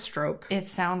John's having a stroke. It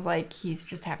sounds like he's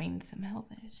just having some health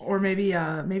issues. Or maybe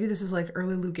this is like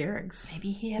early Lou Gehrig's.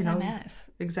 Maybe he has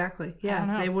MS. Exactly.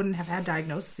 Yeah. They wouldn't have had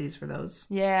diagnoses for those.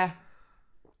 Yeah.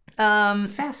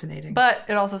 Fascinating. But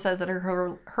it also says that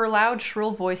her loud,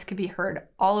 shrill voice could be heard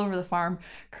all over the farm,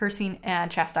 cursing and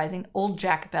chastising old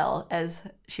Jack Bell, as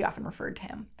she often referred to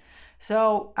him.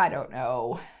 So, I don't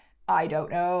know.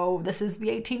 This is the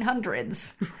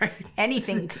 1800s. Right.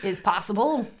 Anything is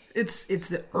possible. It's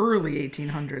the early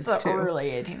 1800s, too.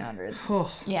 Early 1800s.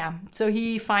 Oh. Yeah. So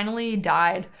he finally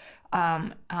died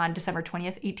on December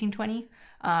 20th, 1820.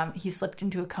 He slipped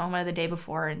into a coma the day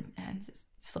before and just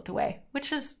slipped away,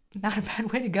 which is not a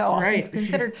bad way to go. Right.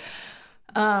 Considered.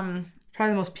 Probably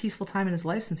the most peaceful time in his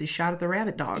life since he shot at the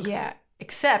rabbit dog. Yeah.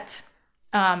 Except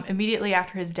immediately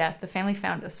after his death, the family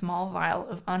found a small vial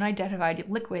of unidentified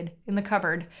liquid in the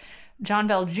cupboard. John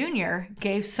Bell Jr.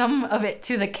 gave some of it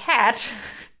to the cat,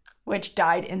 which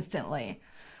died instantly.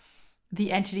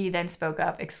 The entity then spoke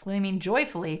up, exclaiming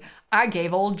joyfully, "I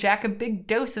gave old Jack a big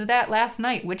dose of that last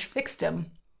night, which fixed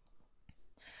him."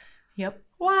 Yep.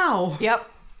 Wow. Yep.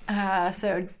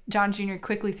 So John Jr.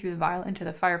 quickly threw the vial into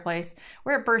the fireplace,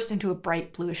 where it burst into a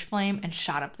bright bluish flame and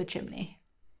shot up the chimney.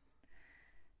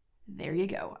 there you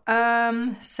go.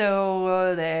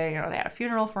 So they had a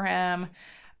funeral for him.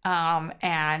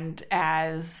 And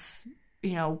as,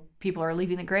 people are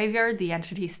leaving the graveyard, the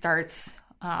entity starts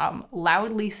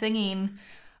loudly singing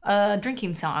a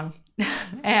drinking song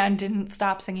and didn't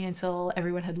stop singing until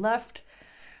everyone had left.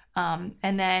 And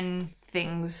then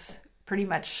things pretty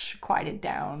much quieted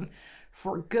down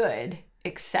for good,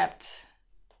 except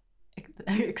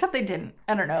they didn't.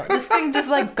 I don't know. This thing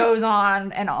just goes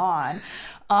on and on.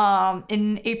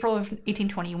 In April of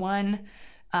 1821,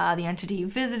 the entity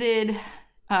visited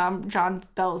John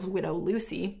Bell's widow,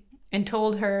 Lucy, and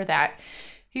told her that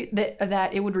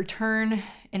it would return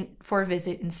for a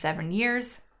visit in 7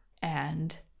 years.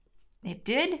 And it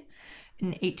did in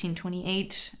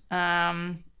 1828.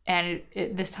 And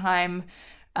this time,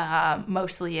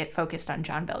 mostly it focused on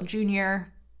John Bell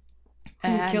Jr.,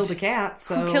 who killed a cat.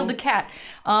 Who killed a cat.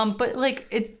 But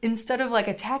instead of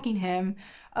attacking him,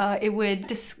 it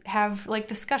would have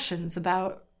discussions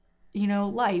about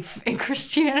life and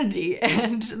Christianity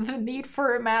and the need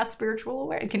for a mass spiritual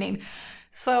awakening.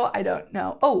 So I don't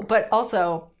know. Oh, but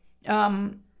also,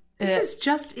 this is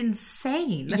just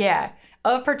insane. Yeah.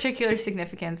 Of particular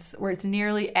significance, where it's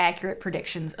nearly accurate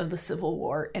predictions of the Civil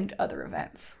War and other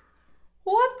events.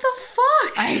 What the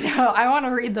fuck? I know. I want to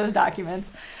read those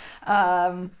documents.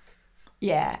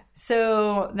 Yeah.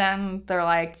 So then they're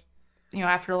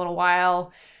after a little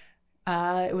while,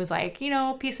 it was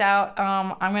peace out.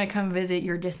 I'm going to come visit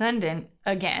your descendant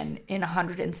again in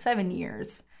 107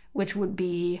 years, which would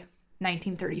be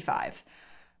 1935.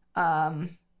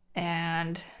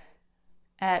 And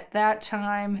at that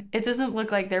time, it doesn't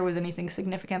look like there was anything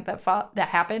significant that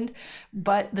happened,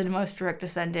 but the most direct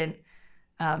descendant,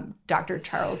 Dr.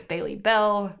 Charles Bailey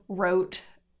Bell, wrote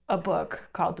a book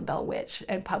called The Bell Witch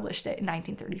and published it in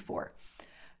 1934.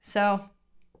 So,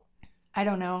 I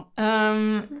don't know.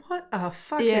 What a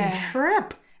fucking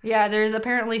trip. Yeah, there's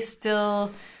apparently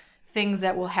still things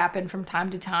that will happen from time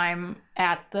to time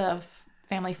at the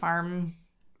family farm.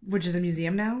 Which is a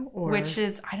museum now? Which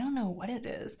is, I don't know what it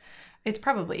is. It's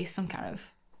probably some kind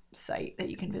of site that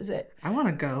you can visit. I want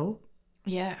to go.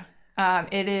 Yeah.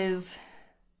 It is...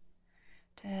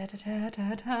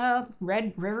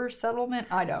 Red River Settlement?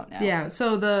 I don't know. Yeah,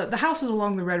 so the house is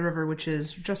along the Red River, which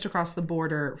is just across the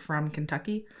border from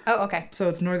Kentucky. Oh, okay. So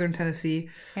it's northern Tennessee.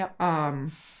 Yep.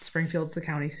 Springfield's the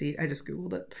county seat. I just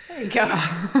Googled it. There you go.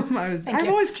 I'm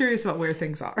always curious about where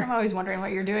things are. I'm always wondering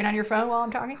what you're doing on your phone while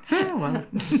I'm talking. Oh, well.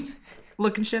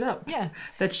 Looking shit up. Yeah.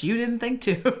 That you didn't think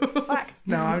to. Fuck.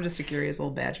 No, I'm just a curious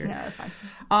old badger. No, that's fine.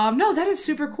 No, that is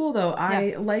super cool, though.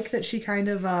 I like that she kind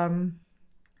of...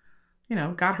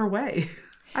 got her way.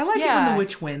 I like it when the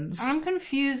witch wins. I'm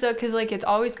confused though, because it's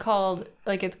always called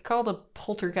a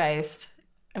poltergeist,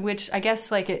 which I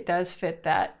guess it does fit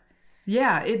that.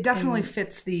 Yeah, it definitely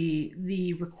fits the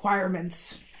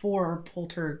requirements for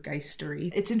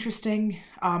poltergeistery. It's interesting.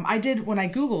 I did when I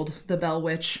Googled the Bell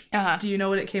Witch. Do you know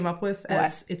what it came up with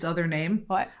as its other name?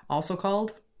 What? Also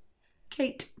called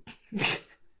Kate. There's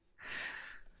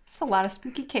a lot of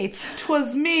spooky Kates.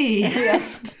 'Twas me.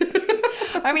 Yes.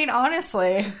 I mean,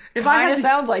 honestly, it kind of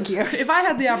sounds like you. If I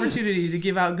had the opportunity to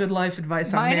give out good life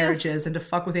advice on marriages and to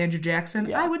fuck with Andrew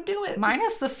Jackson, I would do it.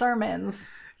 Minus the sermons.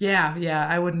 Yeah,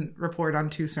 I wouldn't report on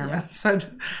 2 sermons. Yeah.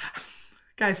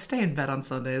 Guys, stay in bed on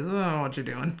Sundays. I don't know what you're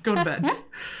doing. Go to bed.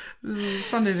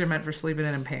 Sundays are meant for sleeping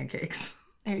in and pancakes.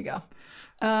 There you go.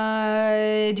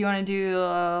 Do you want to do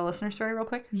a listener story real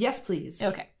quick? Yes, please.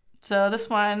 Okay. So this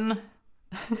one...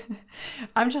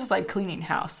 I'm just cleaning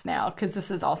house now because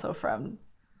this is also from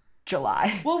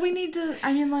July. Well, we need to,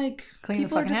 clean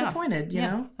people are disappointed, you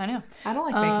know? I know. I don't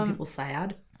like making people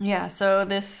sad. Yeah, so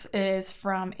this is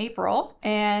from April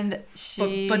and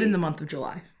she... But in the month of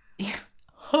July.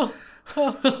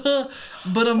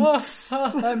 But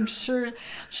I'm sure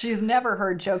she's never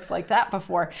heard jokes like that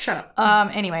before. Shut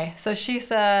up. Anyway, so she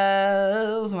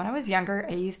says, when I was younger,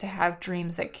 I used to have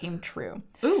dreams that came true.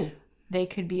 Ooh. They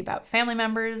could be about family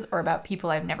members or about people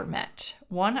I've never met.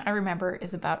 One I remember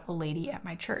is about a lady at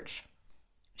my church.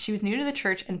 She was new to the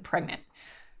church and pregnant.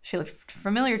 She looked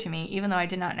familiar to me, even though I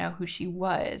did not know who she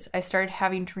was. I started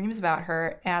having dreams about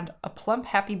her and a plump,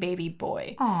 happy baby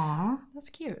boy. Aww. That's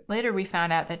cute. Later, we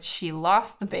found out that she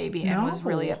lost the baby and was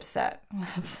really upset.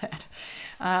 That's sad.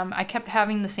 I kept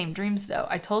having the same dreams, though.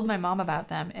 I told my mom about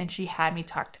them, and she had me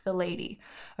talk to the lady.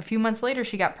 A few months later,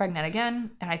 she got pregnant again,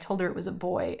 and I told her it was a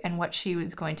boy and what she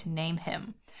was going to name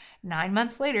him. 9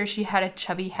 months later, she had a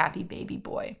chubby, happy baby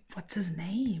boy. What's his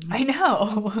name? I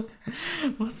know.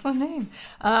 What's the name?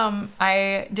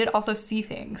 I did also see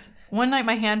things. One night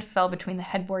my hand fell between the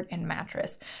headboard and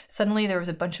mattress. Suddenly there was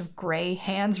a bunch of gray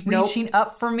hands reaching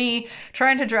up for me,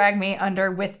 trying to drag me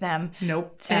under with them.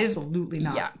 Nope, absolutely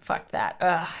not. Yeah, fuck that.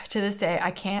 Ugh. To this day,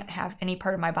 I can't have any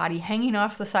part of my body hanging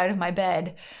off the side of my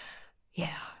bed. Yeah.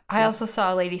 I also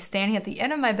saw a lady standing at the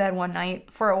end of my bed one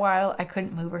night. For a while, I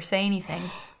couldn't move or say anything.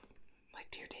 Like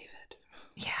Dear David.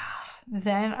 Yeah.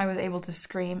 Then I was able to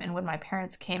scream, and when my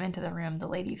parents came into the room, the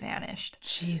lady vanished.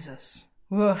 Jesus.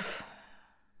 Woof.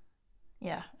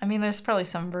 Yeah. I mean, there's probably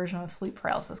some version of sleep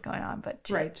paralysis going on, but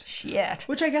shit.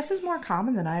 Which I guess is more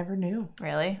common than I ever knew.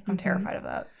 Really? I'm terrified of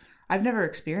that. I've never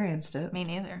experienced it. Me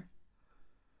neither.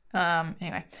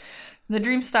 Anyway. So the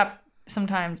dreams stopped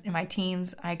sometime in my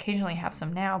teens. I occasionally have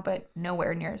some now, but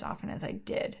nowhere near as often as I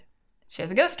did. She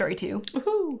has a ghost story too.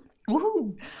 Woohoo!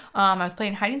 Woohoo! I was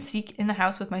playing hide and seek in the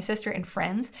house with my sister and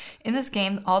friends. In this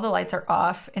game, all the lights are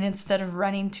off, and instead of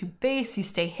running to base, you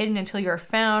stay hidden until you are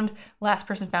found. Last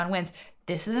person found wins.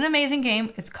 This is an amazing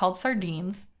game. It's called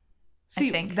Sardines. See,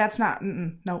 I think. That's not...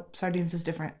 Nope, Sardines is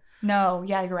different. No,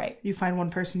 yeah, you're right. You find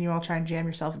one person, you all try and jam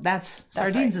yourself.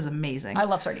 Sardines is amazing. I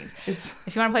love Sardines.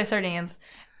 If you want to play Sardines...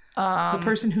 the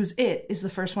person who's is the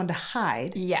first one to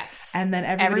hide. Yes. And then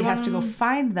everyone has to go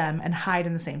find them and hide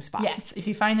in the same spot. Yes. If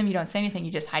you find them, you don't say anything.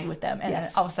 You just hide with them. And then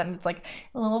all of a sudden, it's like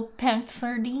a little packed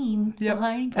sardine. Yep.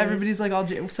 Everybody's like all...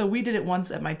 So we did it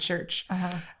once at my church.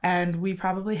 And we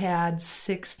probably had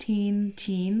 16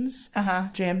 teens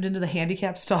jammed into the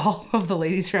handicap stall of the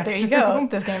ladies' restroom. There you go.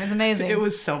 This game is amazing. It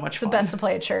was so much fun. It's the best to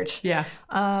play at church. Yeah.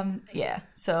 Yeah.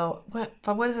 So,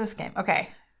 what is this game? Okay.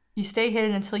 You stay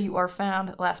hidden until you are found.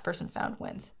 The last person found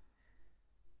wins.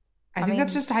 I think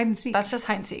that's just hide and seek. That's just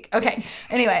hide and seek. Okay.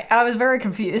 Anyway, I was very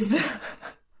confused.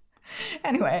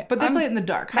 Anyway. But they play it in the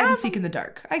dark. Hide and seek in the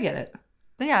dark. I get it.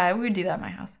 Yeah, we would do that in my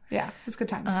house. Yeah, it's good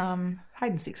times.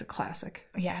 Hide and seek's a classic.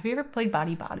 Yeah. Have you ever played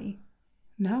Body Body?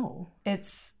 No.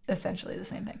 It's essentially the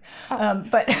same thing.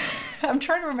 But I'm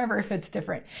trying to remember if it's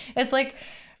different. It's like,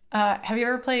 have you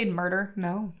ever played Murder?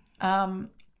 No.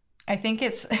 I think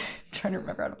it's... I'm trying to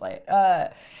remember how to play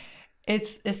it.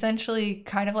 It's essentially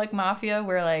kind of like Mafia,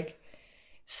 where like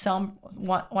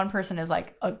one person is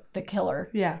like the killer,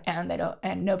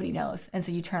 and nobody knows, and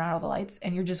so you turn on all the lights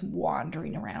and you're just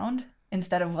wandering around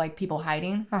instead of like people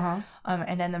hiding.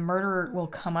 And then the murderer will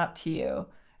come up to you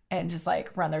and just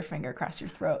like run their finger across your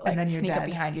throat, like, and then sneak up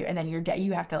behind you, and then you're dead.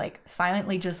 You have to like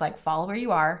silently just like follow where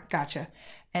you are. Gotcha.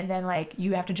 And then like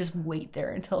you have to just wait there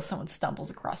until someone stumbles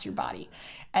across your body.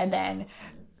 And then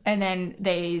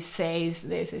they say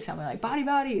something like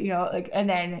body, you know, like, and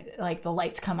then like the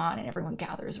lights come on and everyone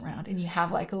gathers around, and you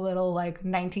have like a little like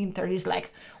 1930s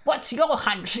like, what's your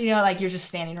hunch? You know, like you're just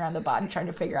standing around the body trying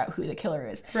to figure out who the killer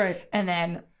is. Right. And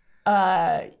then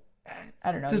I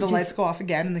don't know. Do the lights go off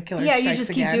again and the killer strikes again? Yeah, you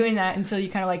just keep doing that until you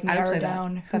kind of like narrow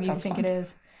down who you think it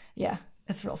is. Yeah,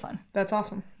 it's real fun. That's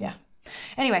awesome. Yeah.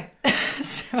 Anyway,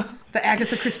 so the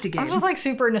Agatha Christie game. I'm just like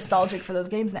super nostalgic for those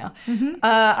games now.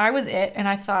 I was and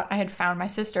I thought I had found my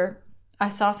sister. I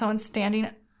saw someone standing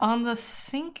on the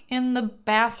sink in the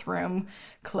bathroom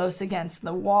close against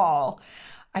the wall.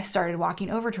 I started walking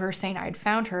over to her saying I had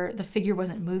found her. The figure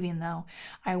wasn't moving though.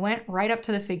 I went right up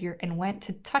to the figure and went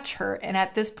to touch her, and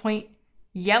at this point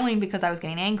yelling because I was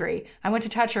getting angry. I went to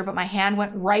touch her, but my hand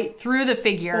went right through the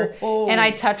figure and I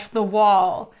touched the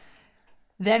wall.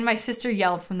 Then my sister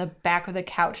yelled from the back of the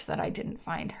couch that I didn't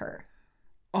find her.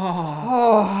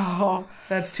 Oh.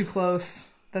 That's too close.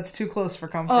 That's too close for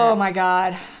comfort. Oh my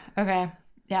God. Okay.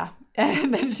 Yeah.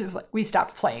 And then just like, we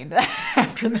stopped playing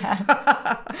after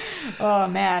that. Oh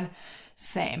man.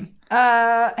 Same.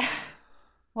 Well,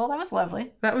 that was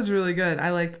lovely. That was really good.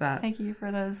 I liked that. Thank you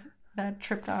for that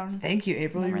trip down. Thank you,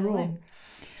 April. You rule.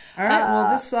 All right.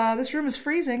 Well, this room is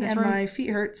freezing and my feet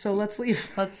hurt, so let's leave.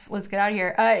 Let's get out of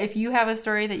here. If you have a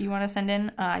story that you want to send in,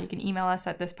 you can email us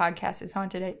at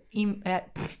thispodcastishaunted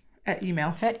at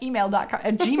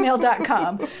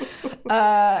gmail.com.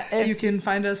 You can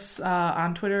find us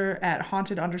on Twitter at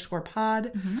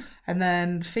haunted_pod, and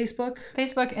then Facebook,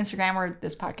 Instagram, where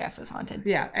This Podcast Is Haunted.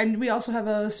 Yeah, and we also have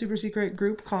a super secret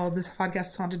group called This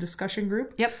Podcast Is Haunted discussion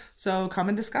group. Yep. So come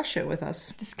and discuss shit with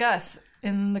us. Discuss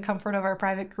in the comfort of our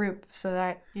private group, so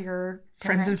that your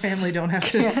friends and family don't have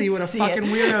to see what a fucking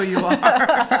weirdo you are.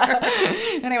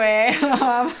 Anyway,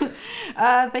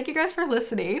 thank you guys for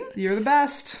listening. You're the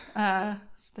best.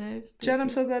 Stay spooky. Jen, I'm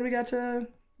so glad we got to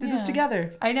do this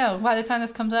together. I know. By the time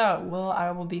this comes out,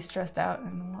 I will be stressed out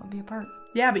and we'll be apart.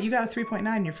 Yeah, but you got a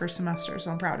 3.9 your first semester,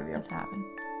 so I'm proud of you. That's happened.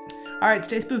 All right,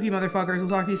 stay spooky, motherfuckers. We'll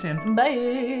talk to you soon.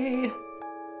 Bye.